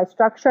decentralized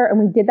structure, and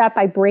we did that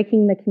by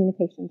breaking the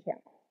communication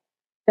channel.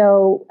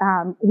 So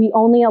we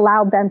only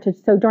allowed them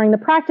so during the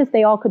practice,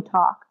 they all could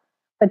talk.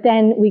 But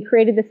then we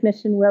created this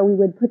mission where we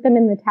would put them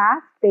in the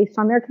task based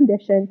on their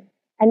condition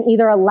and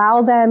either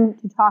allow them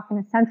to talk in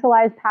a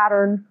centralized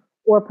pattern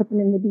or put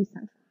them in the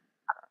decentralized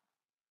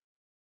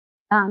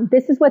pattern.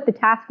 This is what the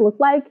task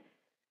looked like.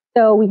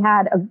 So we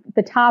had at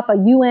the top a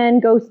UN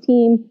ghost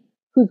team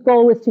whose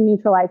goal was to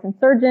neutralize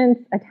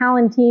insurgents, a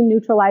Talon team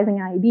neutralizing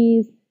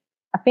IEDs,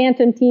 a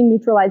Phantom team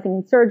neutralizing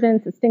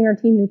insurgents, a Stinger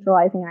team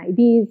neutralizing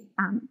IEDs.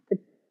 The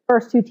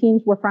first two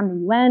teams were from the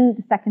UN,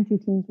 the second two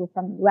teams were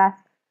from the US.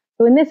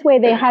 So in this way,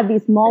 they had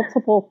these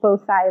multiple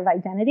foci of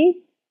identity.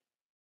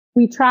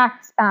 We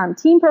tracked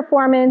team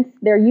performance,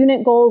 their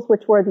unit goals,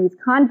 which were these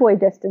convoy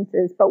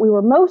distances, but we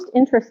were most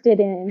interested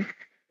in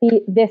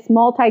this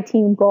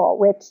multi-team goal,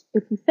 which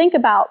if you think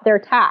about their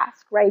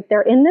task, right,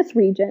 they're in this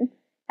region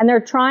and they're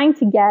trying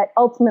to get,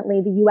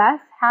 ultimately the US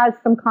has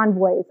some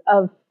convoys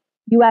of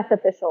US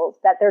officials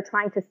that they're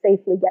trying to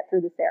safely get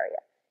through this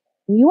area.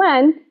 The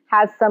UN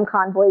has some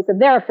convoys of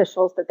their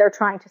officials that they're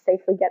trying to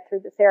safely get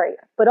through this area.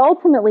 But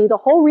ultimately, the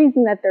whole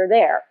reason that they're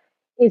there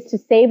is to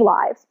save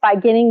lives by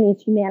getting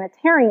these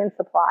humanitarian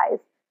supplies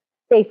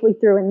safely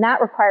through, and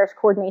that requires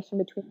coordination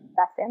between the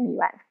US and the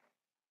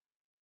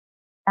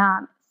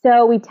UN.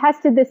 So we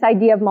tested this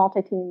idea of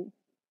multi-team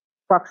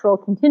structural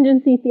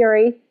contingency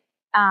theory,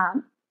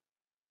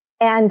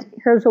 and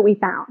here's what we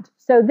found.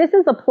 So this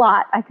is a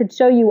plot. I could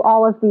show you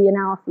all of the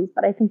analyses,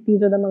 but I think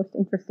these are the most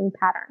interesting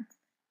patterns.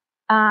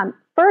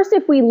 First,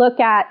 if we look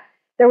at,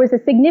 there was a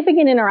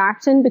significant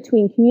interaction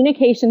between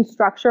communication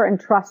structure and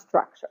trust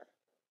structure,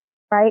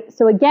 right?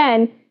 So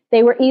again,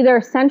 they were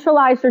either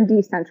centralized or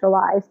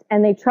decentralized,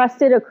 and they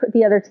trusted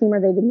the other team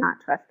or they did not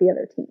trust the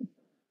other team.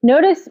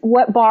 Notice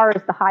what bar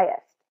is the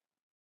highest.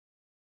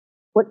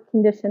 What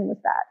condition was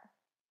that?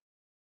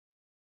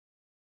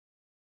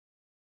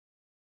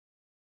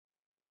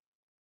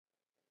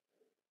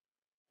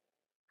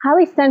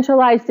 Highly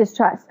centralized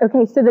distrust.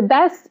 Okay, so the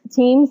best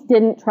teams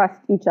didn't trust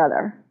each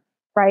other,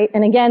 right?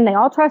 And again, they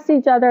all trusted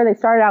each other. They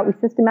started out, we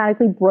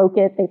systematically broke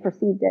it. They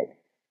perceived it.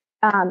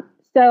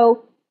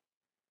 So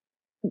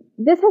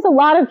this has a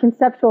lot of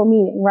conceptual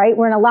meaning, right?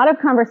 We're in a lot of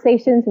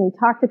conversations and we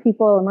talk to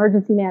people,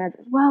 emergency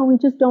managers. Well,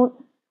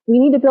 we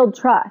need to build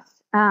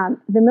trust.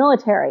 The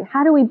military,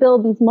 how do we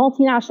build these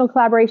multinational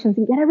collaborations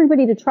and get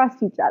everybody to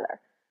trust each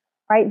other,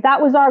 right?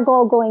 That was our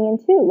goal going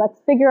into.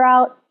 Let's figure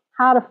out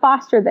how to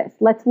foster this.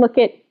 Let's look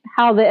at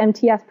how the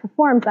MTS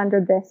performs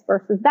under this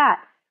versus that.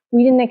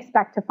 We didn't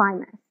expect to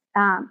find this.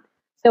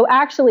 So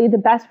actually, the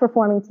best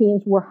performing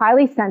teams were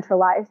highly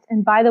centralized.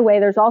 And by the way,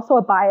 there's also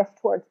a bias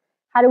towards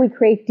how do we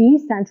create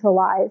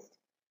decentralized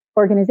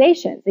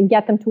organizations and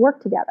get them to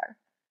work together,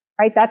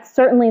 right? That's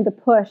certainly the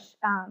push,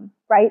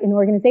 right, in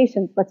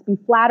organizations. Let's be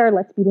flatter,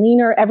 let's be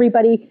leaner.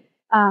 Everybody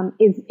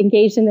is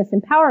engaged in this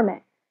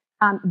empowerment.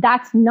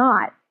 That's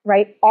not,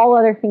 right, all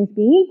other things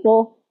being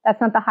equal, that's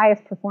not the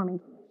highest performing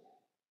team.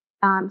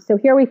 So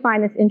here we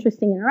find this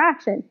interesting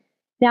interaction.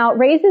 Now, it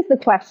raises the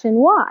question,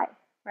 why,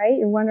 right?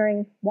 You're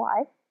wondering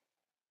why.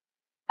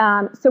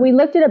 So we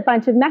looked at a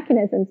bunch of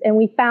mechanisms, and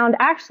we found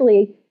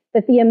actually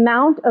that the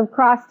amount of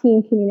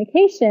cross-team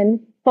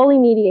communication fully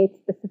mediates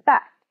this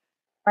effect,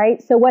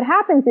 right? So what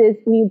happens is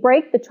when you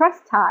break the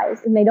trust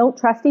ties and they don't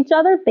trust each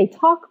other, they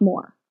talk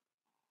more.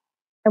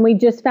 And we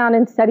just found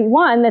in study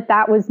one that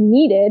that was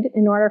needed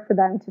in order for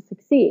them to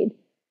succeed.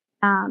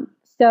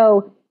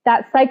 So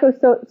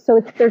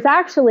there's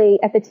actually,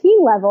 at the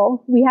team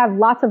level, we have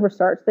lots of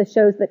research that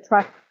shows that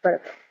trust is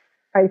critical,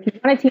 right? If you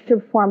want a team to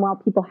perform well,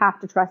 people have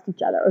to trust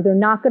each other, or they're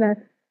not going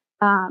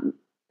to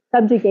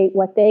subjugate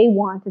what they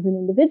want as an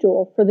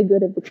individual for the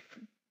good of the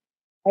team,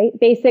 right?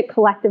 Basic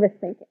collectivist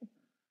thinking.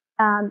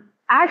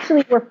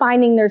 Actually, we're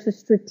finding there's a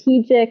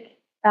strategic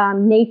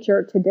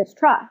nature to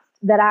distrust,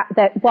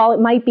 that while it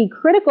might be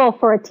critical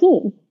for a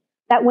team,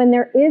 that when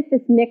there is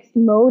this mixed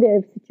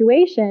motive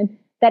situation,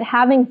 that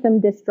having some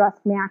distrust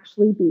may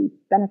actually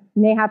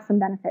may have some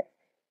benefit.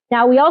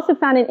 Now, we also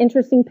found an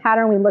interesting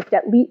pattern. We looked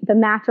at the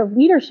match of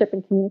leadership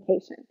and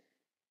communication.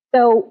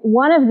 So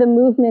one of the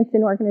movements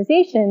in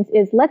organizations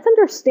is let's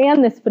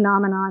understand this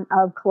phenomenon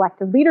of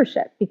collective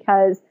leadership,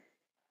 because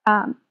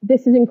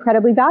this is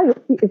incredibly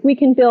valuable. If we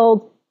can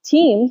build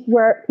teams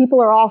where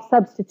people are all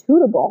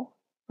substitutable,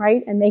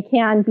 right, and they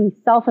can be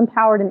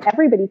self-empowered and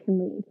everybody can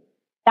lead,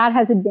 that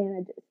has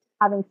advantages,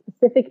 having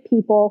specific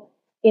people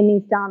in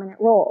these dominant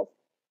roles.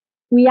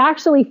 We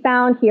actually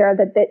found here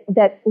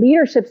that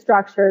leadership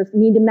structures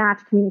need to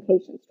match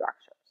communication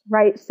structures,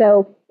 right?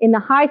 So in the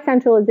high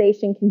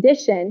centralization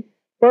condition,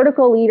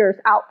 vertical leaders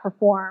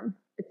outperform.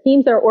 The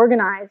teams that are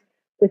organized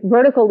with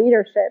vertical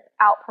leadership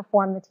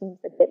outperform the teams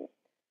that didn't.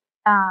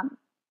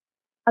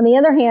 On the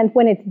other hand,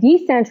 when it's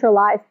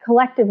decentralized,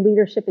 collective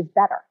leadership is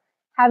better.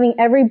 Having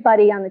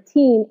everybody on the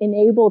team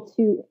enabled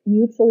to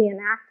mutually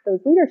enact those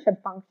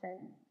leadership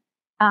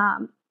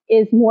functions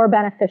is more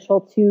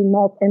beneficial to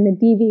and the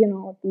DV and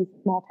all of these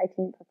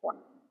multi-team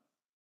performance.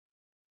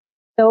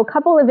 So a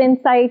couple of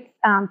insights.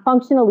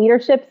 Functional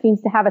leadership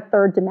seems to have a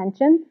third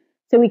dimension.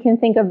 So we can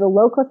think of the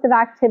locus of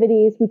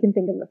activities, we can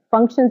think of the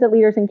functions that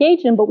leaders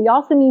engage in, but we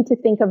also need to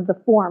think of the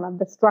form, of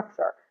the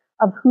structure,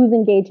 of who's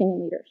engaging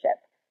in leadership.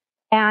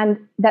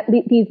 And that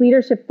these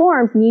leadership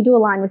forms need to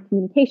align with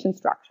communication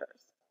structures.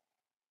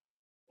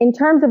 In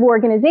terms of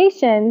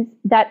organizations,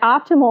 that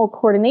optimal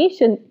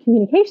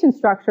communication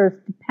structures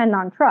depend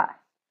on trust,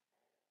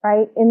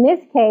 right? In this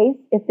case,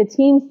 if the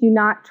teams do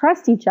not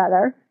trust each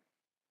other,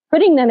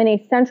 putting them in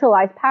a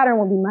centralized pattern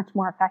will be much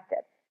more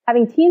effective.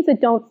 Having teams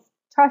that don't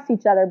trust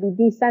each other be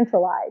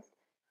decentralized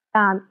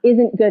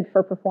isn't good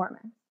for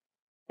performance.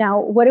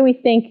 Now, what do we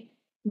think,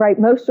 right?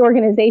 Most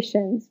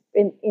organizations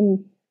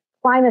in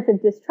climates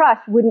of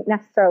distrust wouldn't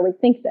necessarily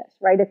think this,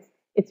 right?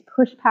 It's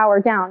push power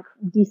down,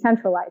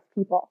 decentralize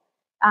people.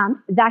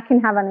 That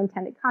can have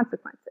unintended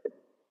consequences.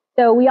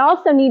 So we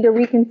also need to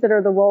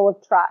reconsider the role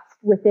of trust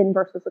within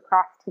versus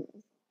across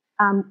teams.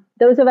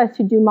 Those of us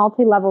who do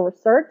multi-level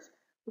research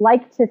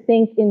like to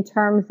think in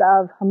terms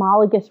of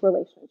homologous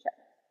relationships,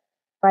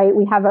 right?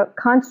 We have a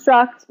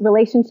construct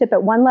relationship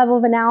at one level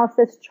of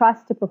analysis,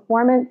 trust to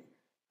performance,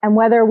 and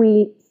whether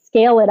we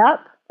scale it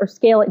up or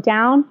scale it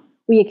down,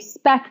 we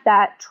expect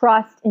that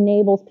trust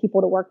enables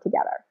people to work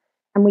together.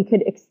 And we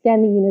could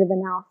extend the unit of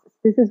analysis.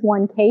 This is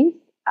one case,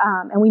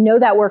 and we know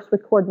that works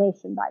with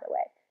coordination, by the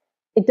way.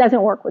 It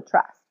doesn't work with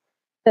trust.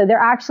 So there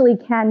actually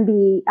can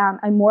be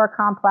a more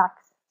complex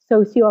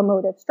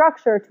socio-emotive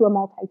structure to a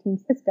multi-team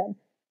system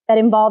that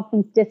involves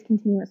these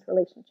discontinuous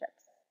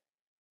relationships.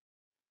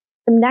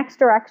 The next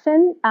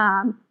direction,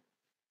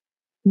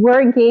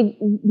 we're engaged,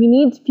 we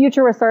need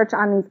future research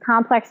on these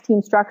complex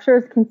team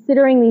structures,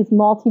 considering these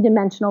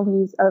multidimensional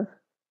views of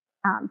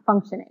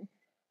functioning.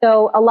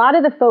 So a lot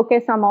of the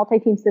focus on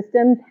multi-team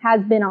systems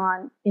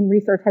in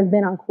research has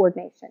been on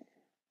coordination,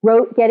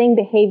 getting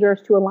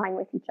behaviors to align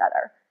with each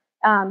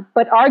other.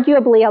 But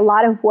arguably, a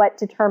lot of what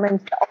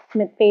determines the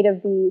ultimate fate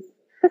of these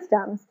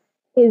systems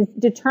is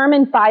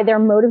determined by their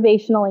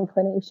motivational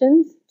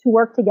inclinations to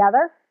work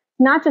together.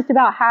 Not just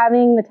about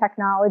having the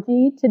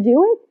technology to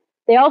do it,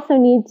 they also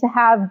need to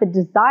have the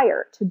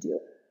desire to do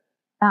it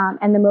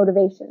and the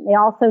motivation. They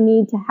also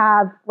need to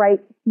have,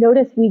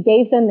 notice we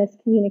gave them this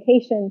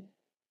communication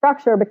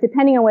structure, but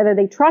depending on whether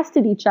they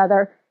trusted each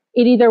other,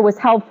 it either was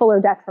helpful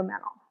or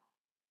detrimental.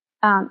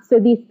 So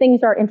these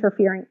things are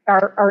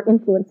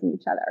influencing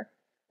each other.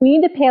 We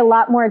need to pay a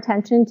lot more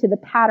attention to the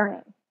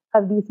patterning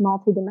of these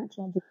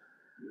multidimensional,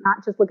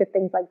 not just look at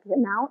things like the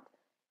amount.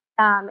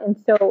 And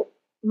so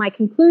my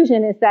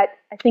conclusion is that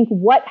I think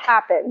what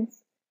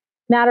happens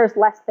matters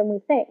less than we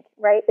think,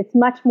 right? It's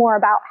much more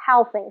about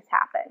how things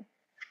happen.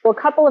 So a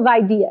couple of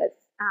ideas.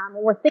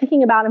 When we're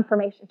thinking about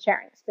information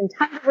sharing, there's been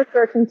tons of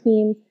research in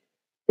teams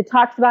that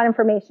talks about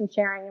information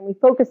sharing, and we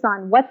focus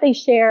on what they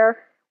share,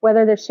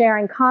 whether they're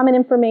sharing common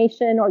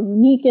information or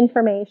unique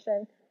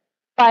information.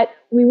 But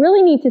we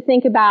really need to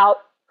think about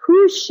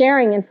who's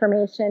sharing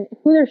information,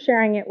 who they're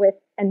sharing it with,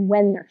 and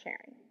when they're sharing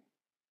it,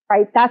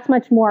 right? That's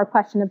much more a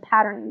question of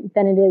pattern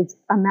than it is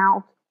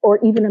amount or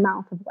even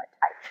amount of what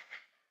type.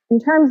 In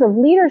terms of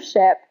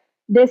leadership,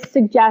 this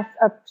suggests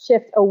a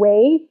shift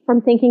away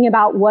from thinking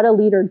about what a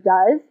leader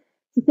does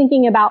to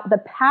thinking about the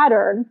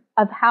pattern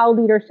of how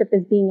leadership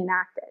is being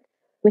enacted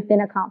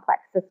within a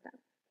complex system.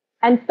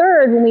 And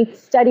third, when we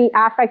study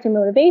affect and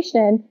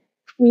motivation,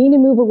 we need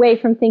to move away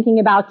from thinking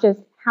about just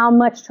how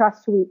much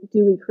trust do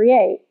we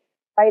create,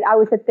 right? I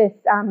was at this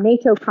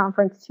NATO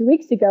conference 2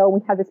 weeks ago.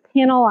 We had this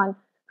panel on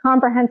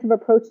comprehensive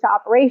approach to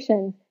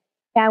operations,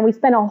 and we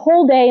spent a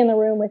whole day in the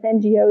room with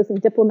NGOs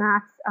and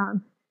diplomats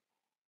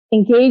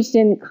engaged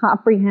in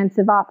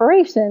comprehensive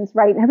operations,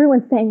 right? And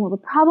everyone's saying, well, the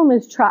problem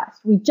is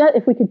trust.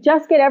 If we could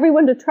just get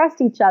everyone to trust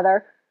each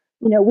other,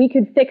 we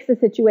could fix the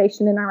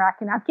situation in Iraq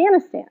and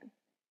Afghanistan.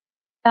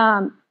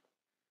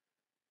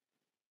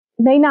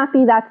 May not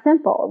be that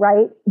simple,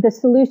 right? The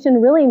solution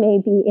really may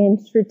be in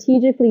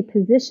strategically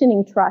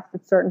positioning trust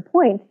at certain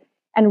points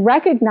and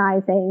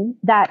recognizing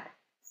that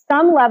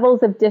some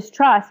levels of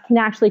distrust can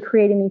actually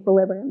create an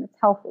equilibrium that's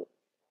healthy,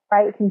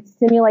 right? It can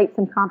stimulate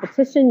some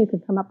competition. You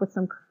can come up with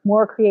some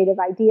more creative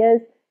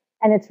ideas.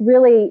 And it's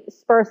really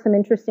spurs some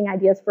interesting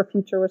ideas for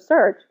future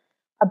research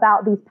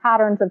about these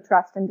patterns of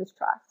trust and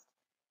distrust.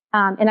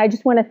 And I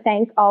just want to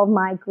thank all of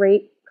my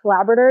great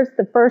collaborators.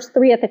 The first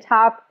three at the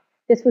top,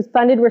 this was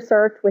funded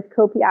research with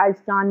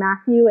co-PIs John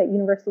Matthew at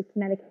University of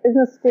Connecticut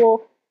Business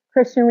School,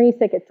 Christian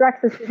Riesick at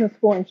Drexel Business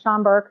School, and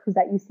Sean Burke, who's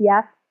at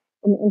UCF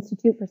in the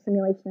Institute for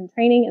Simulation and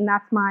Training. And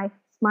that's my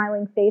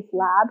Smiling Face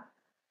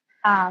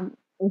Lab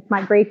with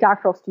my great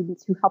doctoral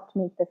students who helped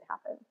make this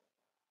happen.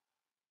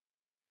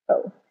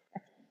 So,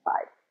 next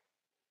slide.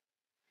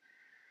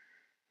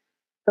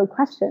 So,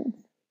 questions?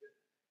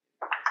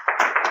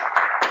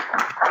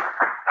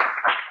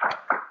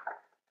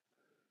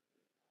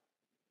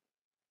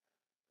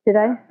 Did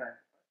I?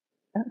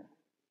 Oh.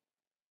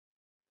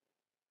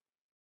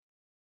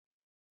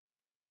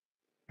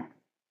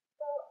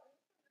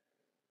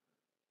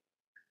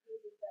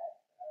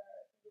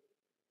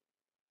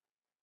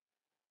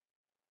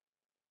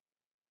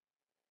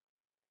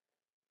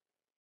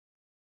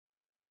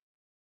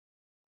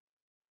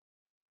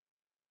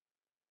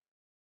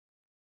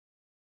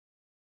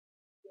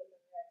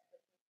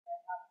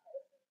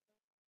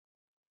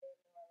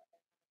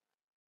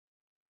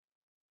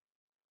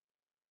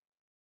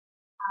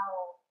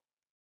 How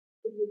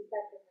would you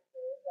expect it to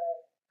do,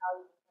 but how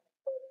you kind of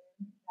put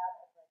in that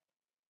as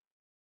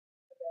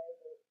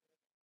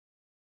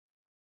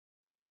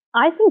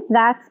I think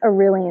that's a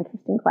really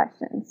interesting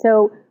question.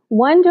 So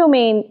one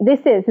domain, this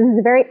is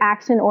very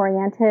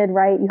action-oriented,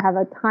 right? You have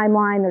a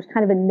timeline, there's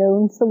kind of a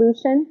known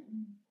solution,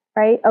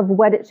 right, of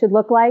what it should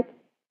look like.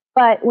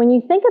 But when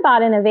you think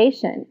about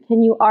innovation,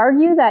 can you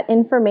argue that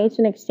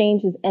information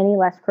exchange is any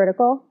less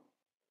critical?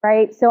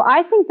 Right? So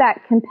I think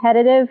that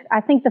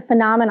I think the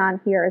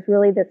phenomenon here is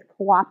really this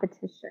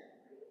co-opetition.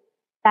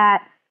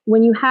 That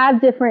when you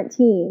have different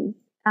teams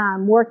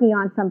working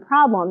on some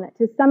problem, that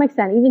to some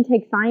extent, even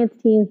take science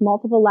teams,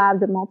 multiple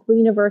labs at multiple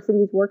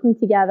universities working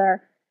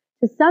together,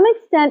 to some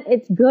extent,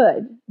 it's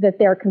good that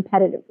they're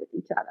competitive with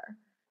each other,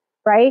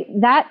 right?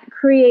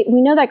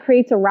 We know that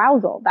creates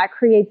arousal, that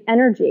creates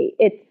energy.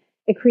 It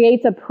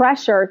creates a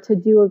pressure to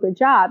do a good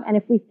job. And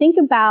if we think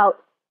about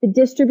the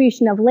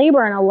distribution of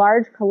labor in a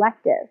large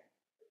collective,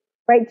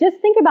 right? Just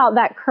think about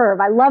that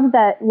curve. I love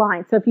that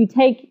line. So if you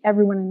take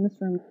everyone in this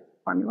room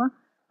formula,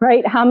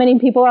 right? How many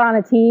people are on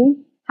a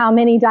team? How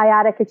many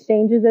dyadic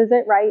exchanges is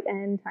it, right?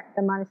 And times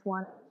the minus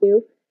 1 or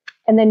 2.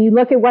 And then you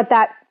look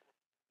at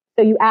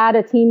so you add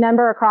a team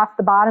member across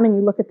the bottom and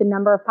you look at the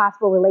number of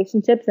possible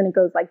relationships and it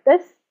goes like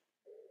this,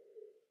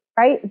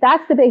 right?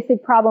 That's the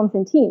basic problems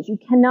in teams. You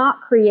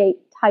cannot create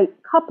tight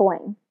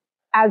coupling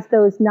as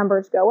those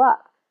numbers go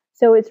up.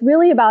 So it's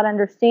really about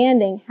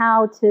understanding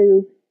how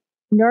to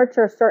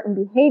nurture certain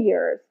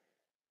behaviors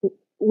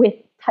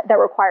that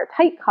require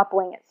tight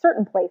coupling at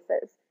certain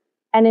places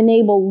and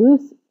enable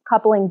loose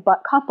coupling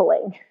but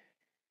coupling,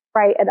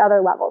 right, at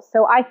other levels.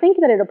 So I think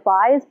that it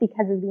applies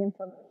because of the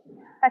information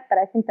aspect, but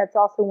I think that's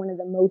also one of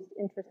the most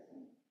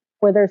interesting,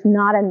 where there's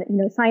not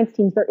science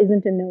teams, there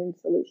isn't a known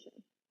solution.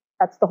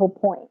 That's the whole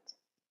point.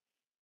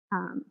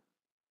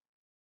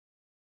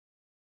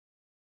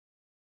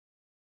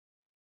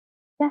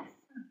 Yes.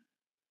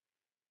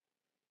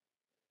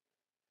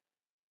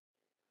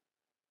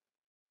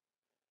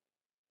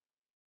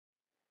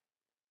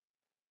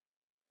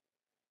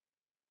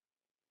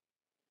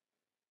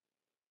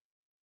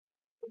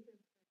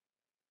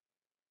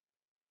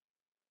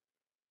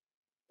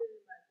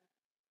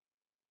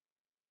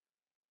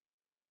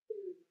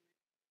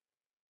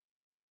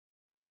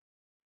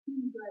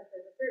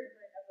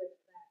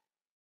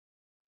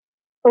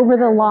 Over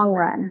the long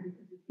run,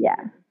 yeah.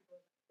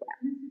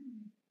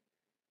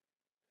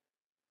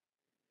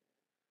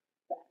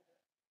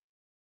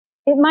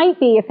 It might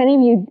be, if any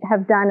of you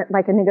have done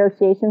like a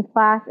negotiations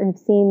class and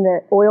seen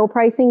the oil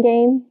pricing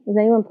game. Has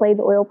anyone played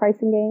the oil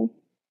pricing game?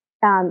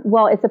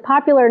 Well, it's a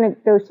popular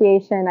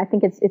negotiation. I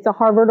think it's a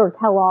Harvard or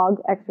Kellogg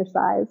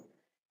exercise.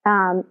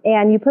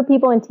 And you put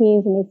people in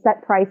teams and they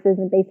set prices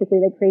and basically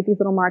they create these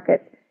little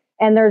markets.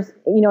 And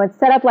it's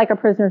set up like a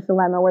prisoner's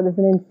dilemma where there's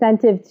an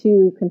incentive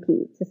to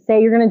compete, to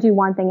say you're going to do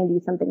one thing and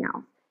do something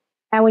else.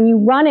 And when you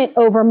run it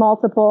over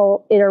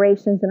multiple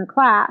iterations in a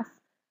class,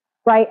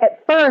 right,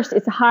 at first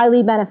it's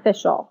highly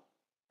beneficial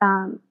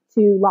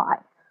to lie,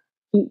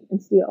 cheat,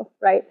 and steal,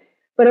 right?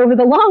 But over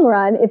the long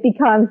run, it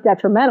becomes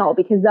detrimental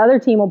because the other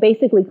team will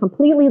basically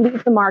completely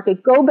leave the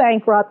market, go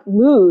bankrupt,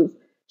 lose,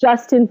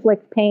 just to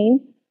inflict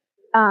pain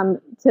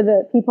to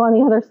the people on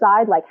the other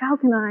side. Like, how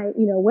can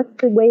what's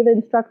the way the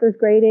instructor's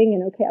grading?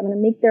 And okay, I'm going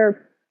to make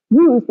their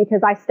lose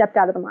because I stepped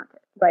out of the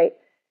market, right?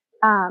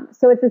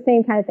 So it's the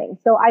same kind of thing.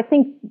 So I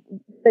think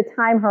the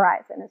time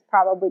horizon is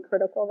probably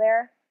critical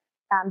there.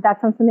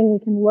 That's not something we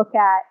can look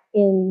at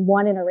in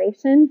one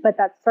iteration, but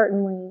that's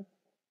certainly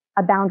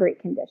a boundary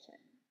condition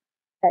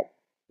that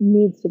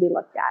needs to be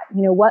looked at.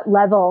 What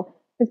level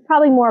is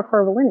probably more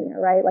curvilinear,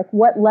 right? Like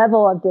what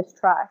level of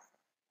distrust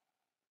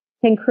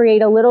can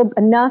create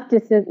enough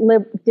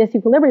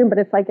disequilibrium, but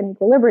it's like an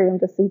equilibrium,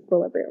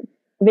 disequilibrium.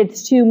 If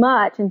it's too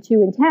much and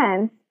too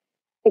intense,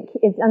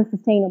 it's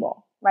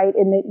unsustainable, right?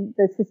 And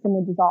the system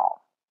would dissolve.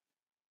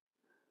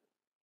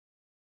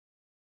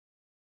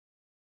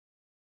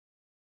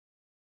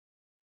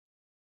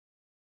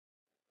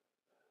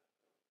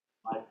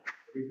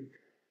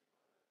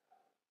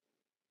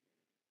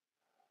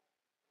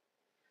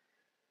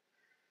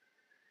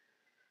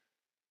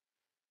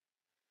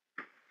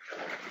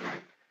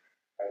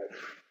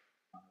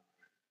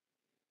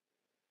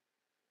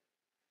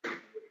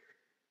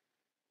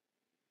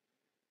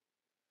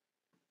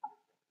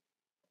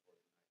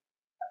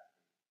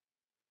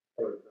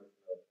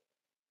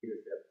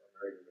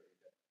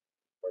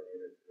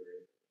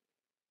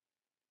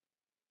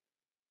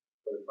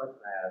 So the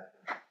question I ask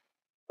is,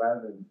 rather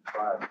than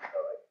trust, so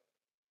like,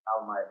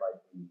 how might like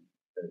the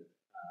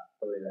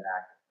ability to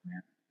act as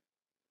command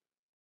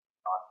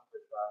process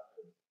for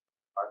trust?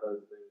 Are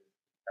those things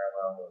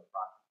parallel or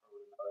process for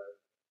one another?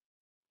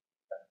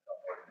 That's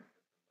self-organization,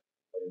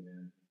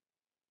 management.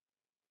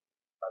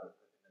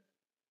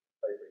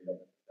 Place where you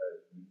don't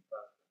necessarily need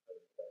trust.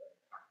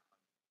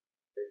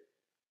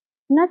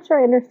 I'm not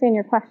sure I understand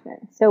your question.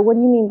 So what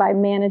do you mean by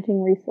managing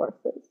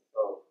resources?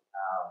 So,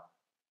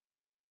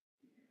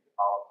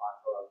 all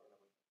console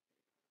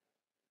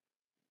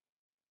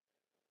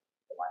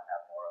might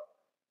have more of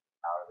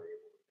power they're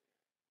able to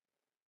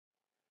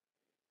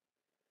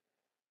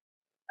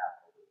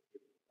tackle with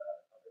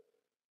other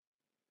things.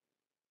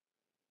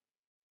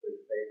 So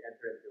they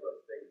enter into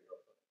those things,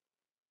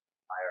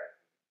 hierarchy.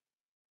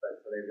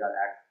 But so they've got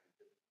access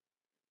to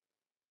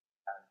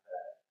kind of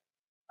that.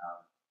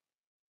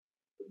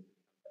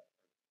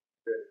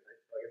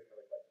 I guess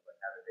another question is like,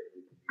 how did they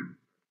do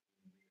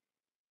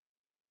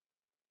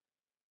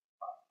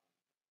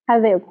How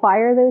do they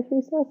acquire those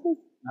resources?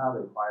 Not how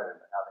they acquire them,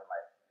 but how they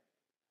might.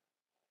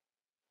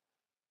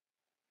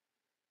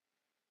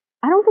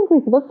 I don't think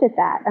we've looked at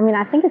that. I mean,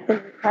 I think it's a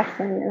good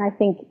question, and I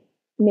think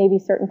maybe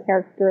certain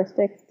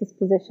characteristics,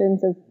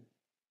 dispositions of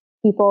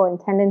people and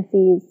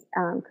tendencies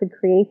could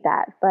create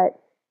that,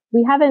 but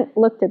we haven't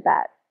looked at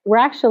that. We're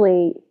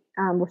actually,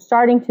 we're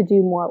starting to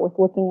do more with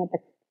looking at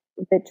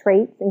the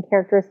traits and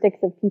characteristics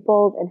of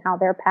people and how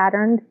they're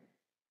patterned.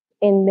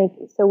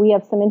 So we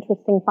have some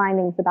interesting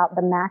findings about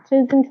the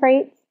matches in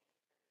traits.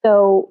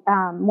 So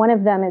one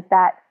of them is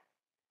that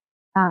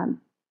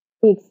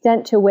the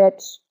extent to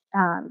which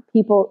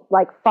people,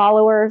 like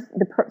followers,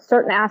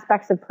 certain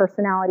aspects of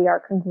personality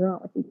are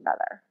congruent with each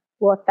other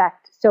will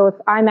affect. So if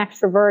I'm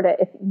extroverted,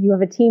 if you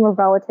have a team of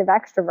relative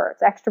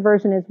extroverts,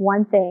 extroversion is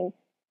one thing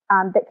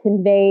that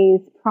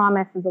conveys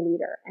promise as a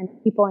leader, and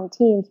people in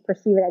teams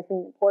perceive it as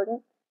being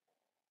important.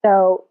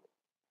 So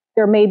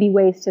there may be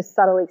ways to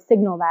subtly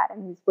signal that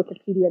in these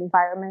Wikipedia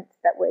environments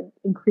that would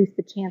increase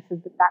the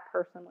chances that that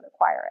person would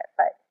acquire it.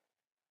 But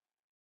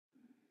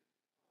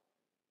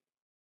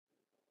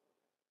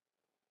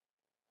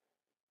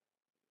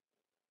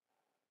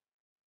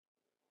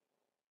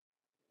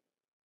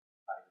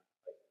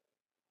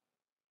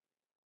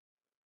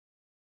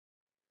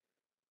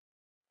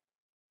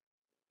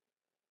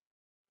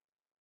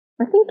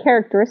I think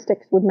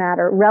characteristics would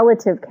matter,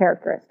 relative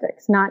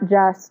characteristics, not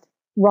just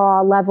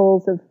raw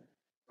levels of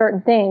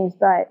certain things,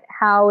 but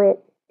how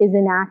it is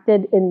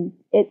enacted in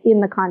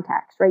the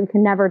context, right? You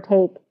can never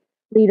take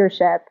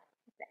leadership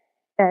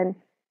and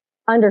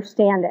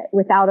understand it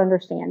without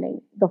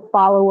understanding the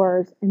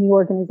followers and the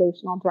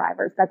organizational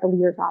drivers that the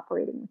leader's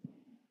operating with.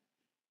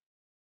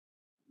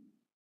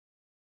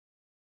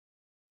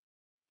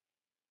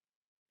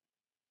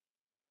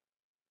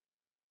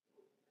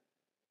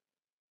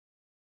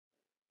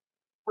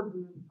 What do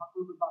you talk a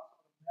little bit about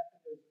some of the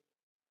mechanisms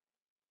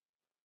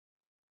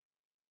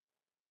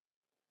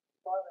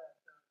for that?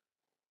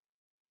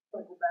 So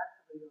I go back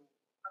to the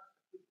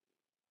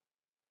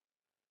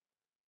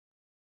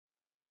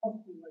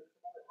mostly like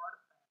some other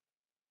artifacts.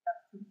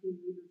 Have two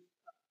team leaders.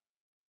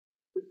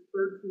 This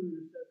third team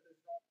leader says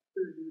there's not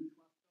clear to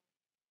trust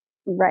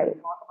them. Right.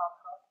 Talk about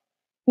trust.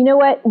 You know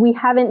what? We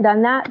haven't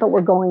done that, but we're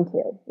going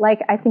to.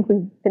 Like, I think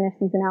we finished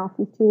these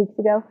analyses 2 weeks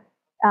ago.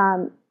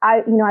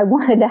 I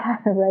wanted to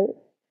have, right?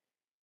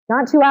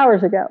 Not 2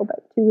 hours ago,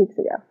 but 2 weeks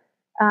ago.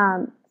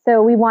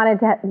 So we wanted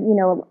to,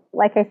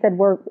 like I said,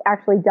 we're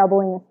actually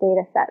doubling this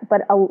data set,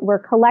 but we're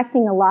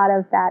collecting a lot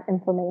of that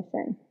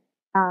information.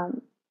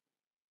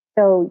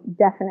 So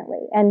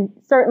definitely. And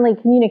certainly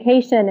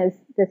communication is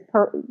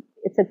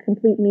it's a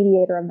complete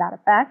mediator of that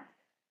effect.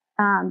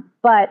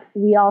 But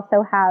we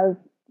also have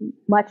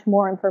much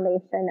more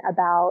information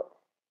about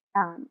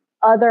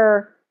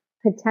other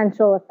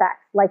potential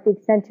effects, like the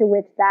extent to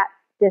which that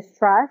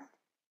distrust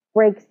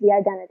breaks the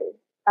identity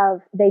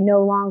of they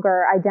no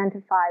longer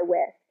identify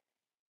with,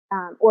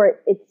 or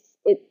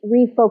it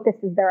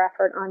refocuses their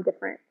effort on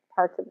different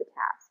parts of the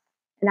task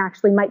and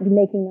actually might be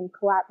making them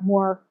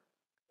more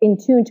in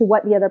tune to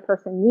what the other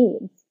person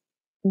needs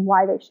and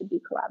why they should be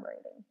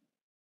collaborating.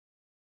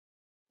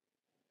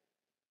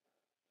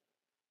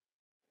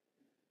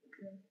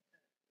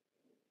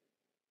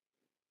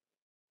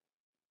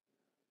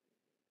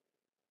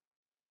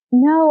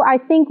 No, I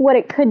think what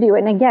it could do,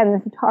 and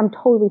again, I'm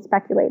totally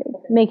speculating,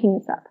 making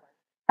this up.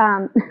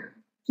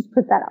 Just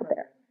put that out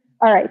there.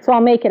 All right, so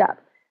I'll make it up.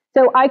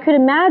 So I could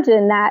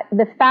imagine that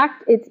the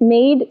fact it's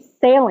made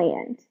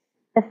salient,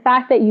 the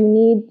fact that you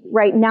need,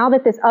 right now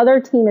that this other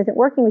team isn't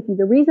working with you,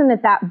 the reason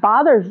that that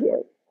bothers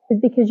you is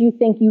because you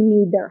think you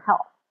need their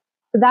help.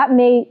 So that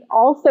may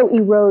also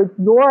erode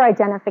your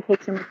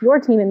identification with your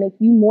team and make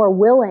you more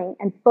willing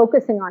and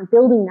focusing on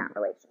building that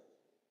relationship.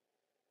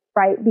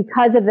 Right?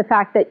 Because of the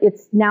fact that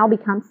it's now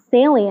become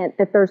salient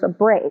that there's a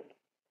break,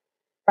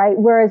 right?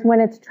 Whereas when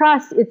it's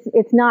trust,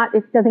 it's not,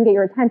 it doesn't get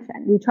your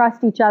attention. We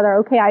trust each other.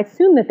 Okay, I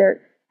assume that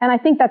and I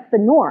think that's the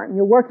norm.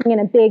 You're working in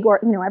a big, or,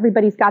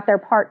 everybody's got their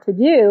part to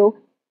do.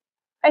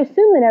 I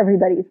assume that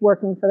everybody's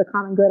working for the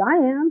common good. I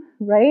am,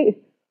 right?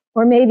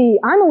 Or maybe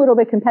I'm a little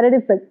bit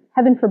competitive, but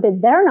heaven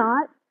forbid they're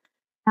not.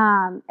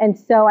 And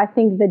so I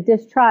think the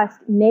distrust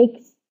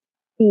makes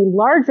the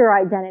larger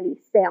identity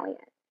salient.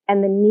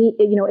 And the need,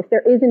 if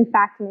there is in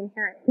fact an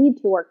inherent need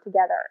to work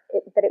together,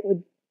 that it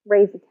would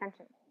raise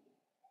attention.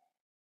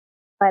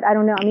 But I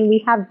don't know. I mean,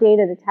 we have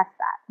data to test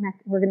that.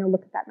 We're going to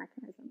look at that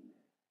mechanism.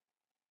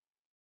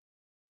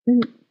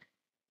 Mm-hmm.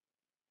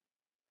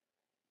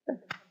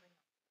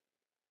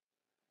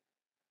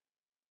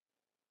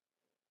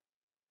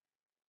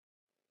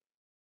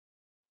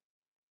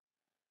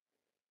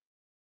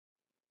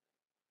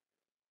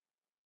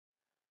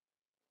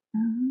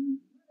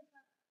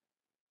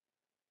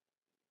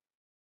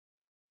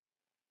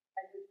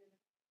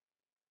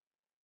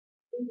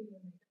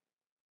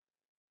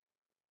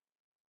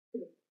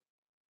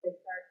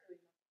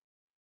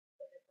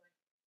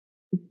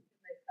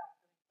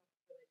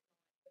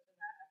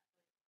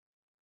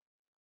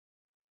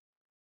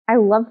 I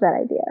love that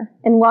idea.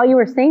 And while you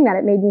were saying that,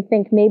 it made me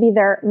think maybe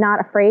they're not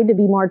afraid to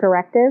be more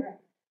directive,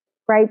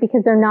 right?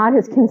 Because they're not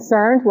as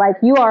concerned, like,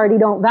 you already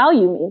don't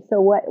value me,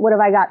 so what have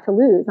I got to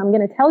lose? I'm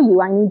going to tell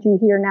you I need you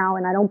here now,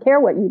 and I don't care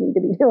what you need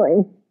to be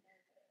doing.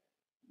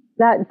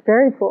 That's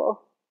very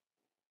cool.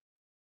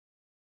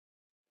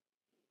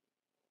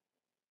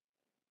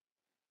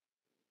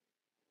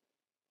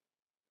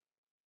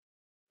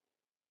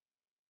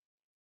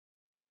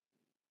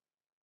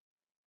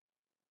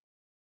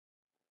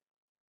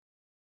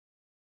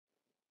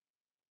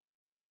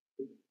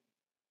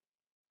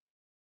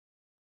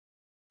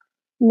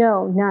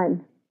 No,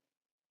 none.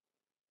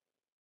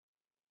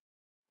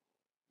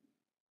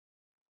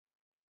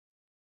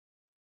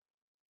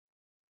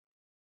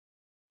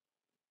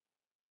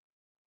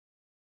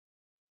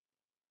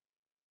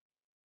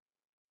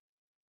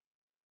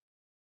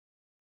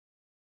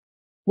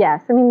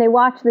 Yes, I mean, they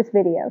watch this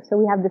video. So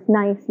we have this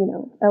nice,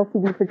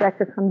 LCD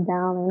projector comes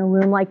down in a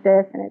room like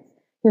this, and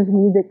there's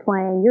music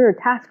playing. You're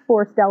a Task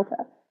Force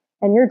Delta,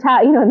 and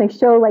and they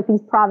show like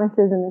these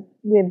provinces, and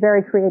we have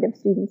very creative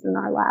students in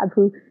our lab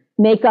who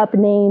make up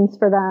names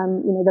for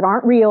them, that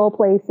aren't real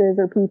places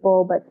or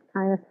people, but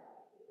kind of.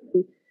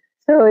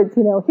 So it's,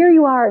 here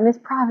you are in this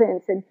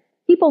province, and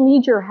people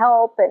need your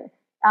help, and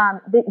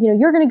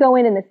you're going to go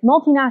in this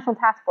multinational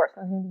task force.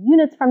 There's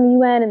units from the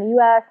UN and the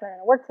US, and they're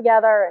going to work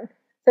together, and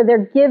so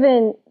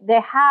they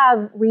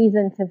have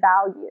reason to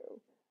value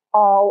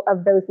all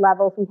of those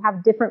levels. We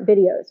have different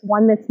videos.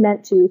 One that's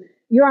meant to,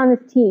 you're on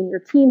this team.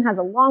 Your team has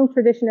a long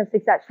tradition of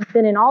success. You've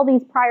been in all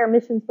these prior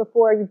missions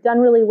before. You've done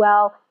really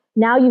well.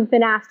 Now you've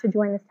been asked to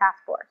join this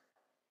task force.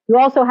 You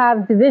also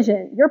have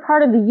division. You're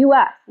part of the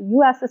US. The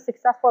US is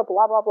successful,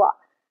 blah, blah, blah.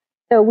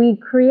 So we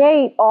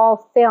create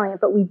all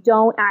salient, but we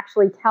don't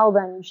actually tell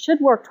them you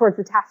should work towards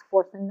the task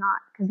force and not,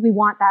 because we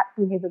want that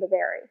behavior to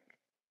vary.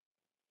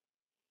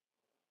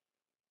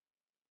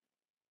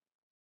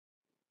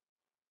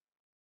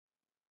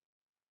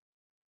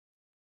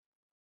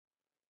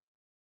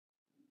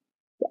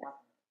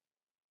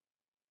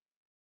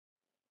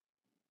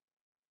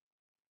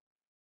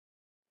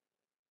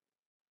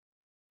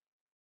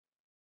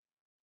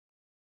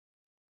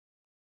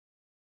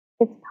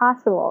 It's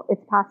possible.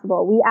 It's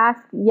possible. We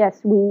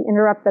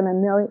interrupt them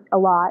a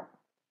lot,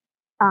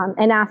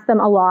 and ask them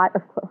a lot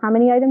of, how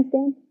many items,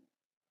 Dan?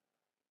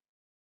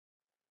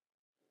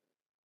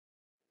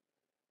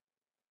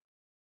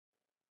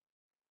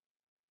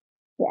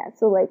 Yeah,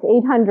 so like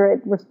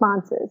 800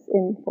 responses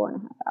in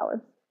 4.5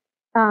 hours.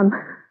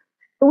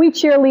 We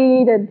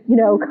cheerlead and,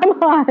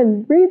 come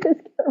on, read this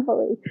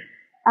carefully.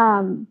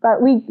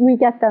 But we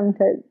get them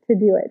to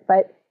do it.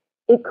 But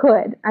it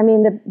could. I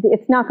mean,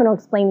 it's not going to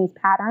explain these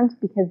patterns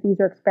because these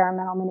are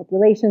experimental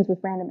manipulations with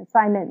random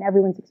assignment and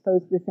everyone's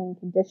exposed to the same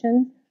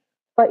conditions.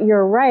 But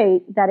you're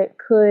right that it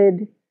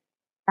could,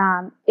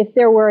 if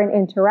there were an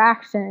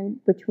interaction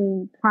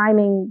between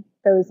priming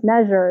those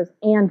measures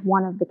and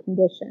one of the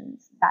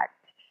conditions, that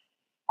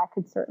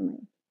could certainly.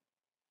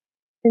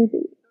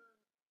 Lindsay.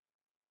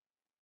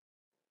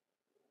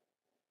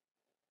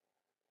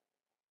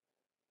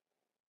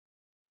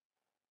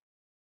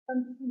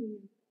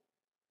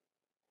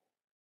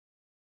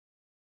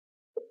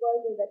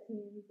 Largely that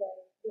means like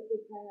the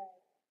kind of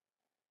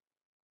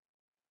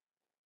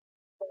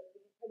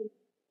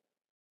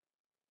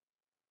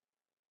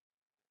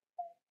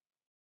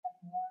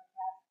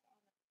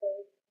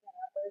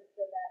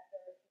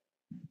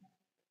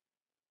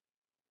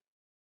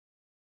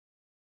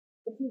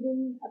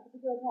achieving a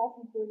particular task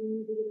and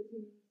coordinating with other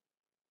teams.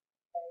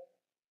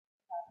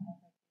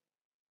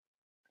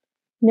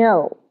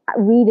 No,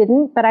 we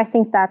didn't, but I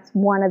think that's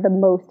one of the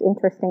most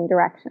interesting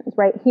directions,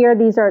 right? Here,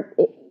 these are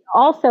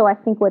also, I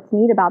think what's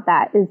neat about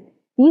that is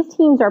these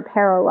teams are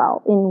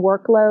parallel in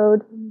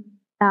workload,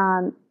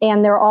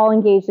 and they're all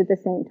engaged at the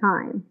same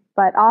time.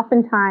 But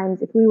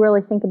oftentimes, if we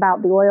really think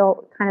about the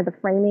oil, kind of the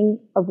framing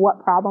of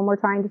what problem we're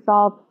trying to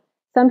solve,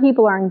 some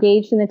people are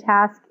engaged in the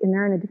task and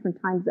they're in a different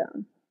time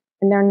zone.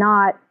 And they're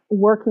not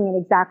working at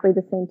exactly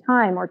the same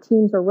time, or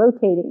teams are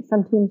rotating.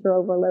 Some teams are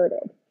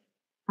overloaded.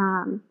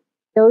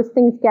 Those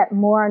things get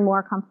more and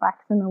more complex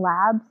in the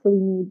lab, so we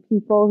need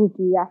people who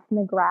do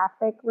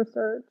ethnographic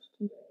research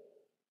to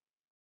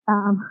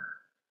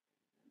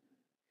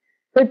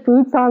put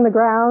boots on the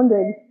ground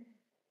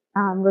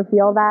and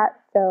reveal that.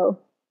 So.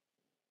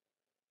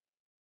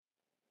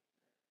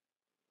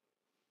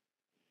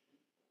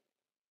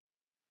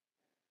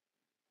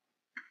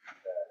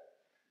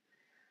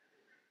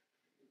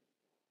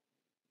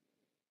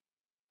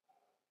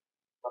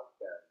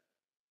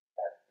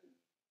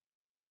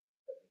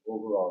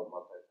 Overall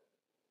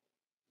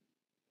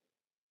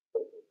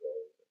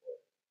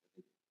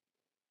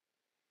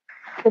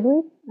Did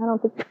we? I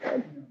don't think we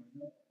did.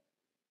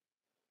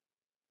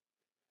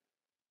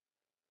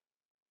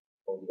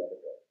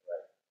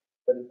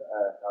 But if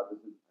now this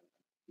is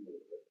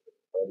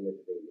earlier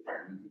today,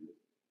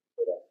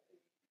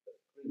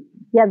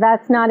 yeah,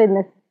 that's not in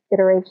this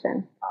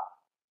iteration.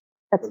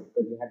 But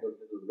you had those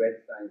little red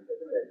signs that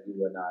said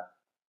you were not.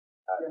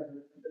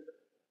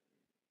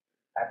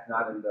 That's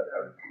not in the.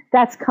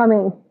 That's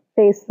coming.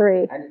 phase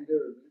 3. And is there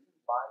a reason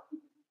why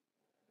people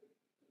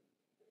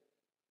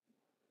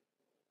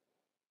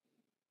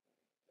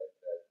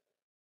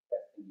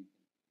testing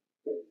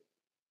is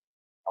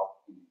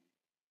help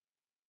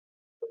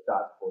the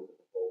task force as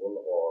a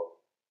whole,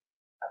 or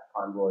have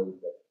convoys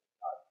that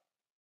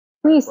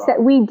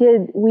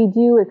We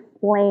do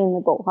explain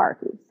the goal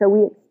hierarchy. So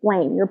we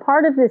explain, you're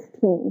part of this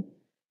team.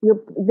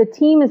 The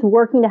team is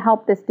working to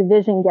help this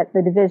division get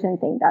the division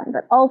thing done.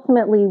 But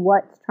ultimately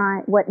what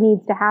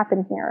needs to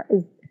happen here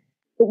is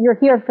that you're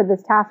here for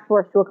this task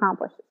force to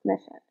accomplish this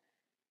mission.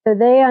 So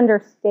they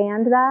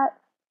understand that.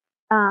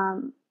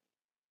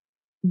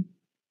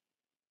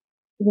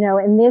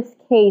 In this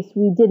case,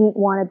 we didn't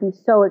want to be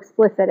so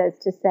explicit as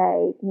to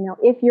say,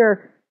 if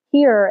you're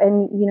here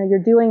and,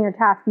 you're doing your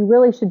task, you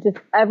really should just,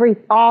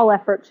 all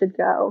effort should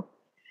go.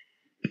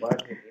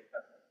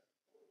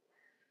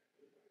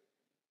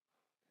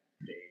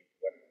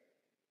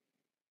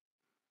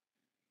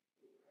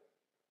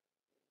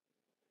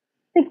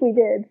 I think we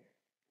did.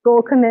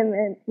 Goal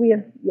commitment. We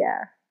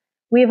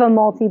have a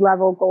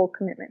multi-level goal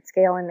commitment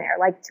scale in there.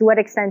 Like, to what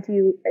extent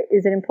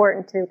is it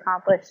important to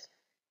accomplish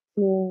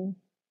team?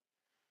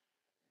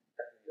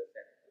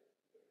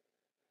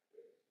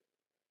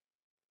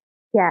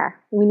 Yeah,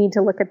 we need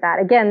to look at that.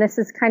 Again, this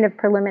is kind of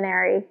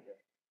preliminary,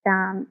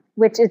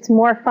 which it's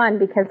more fun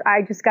because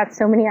I just got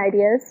so many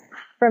ideas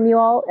from you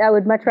all. I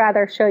would much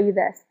rather show you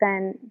this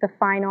than the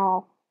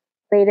final,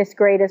 latest,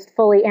 greatest,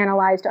 fully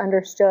analyzed,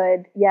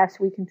 understood. Yes,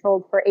 we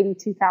controlled for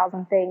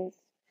 82,000 things.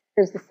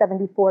 Here's the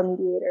 74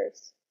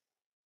 mediators.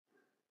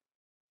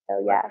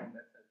 So yeah.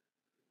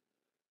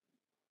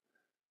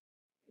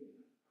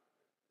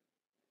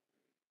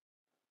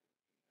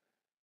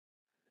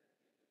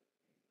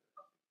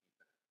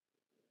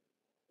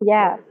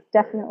 Yeah,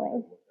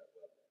 definitely.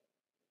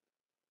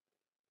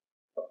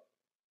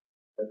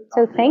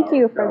 So thank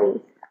you for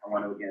these. I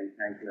want to again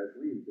thank you as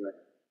we enjoyed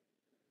it.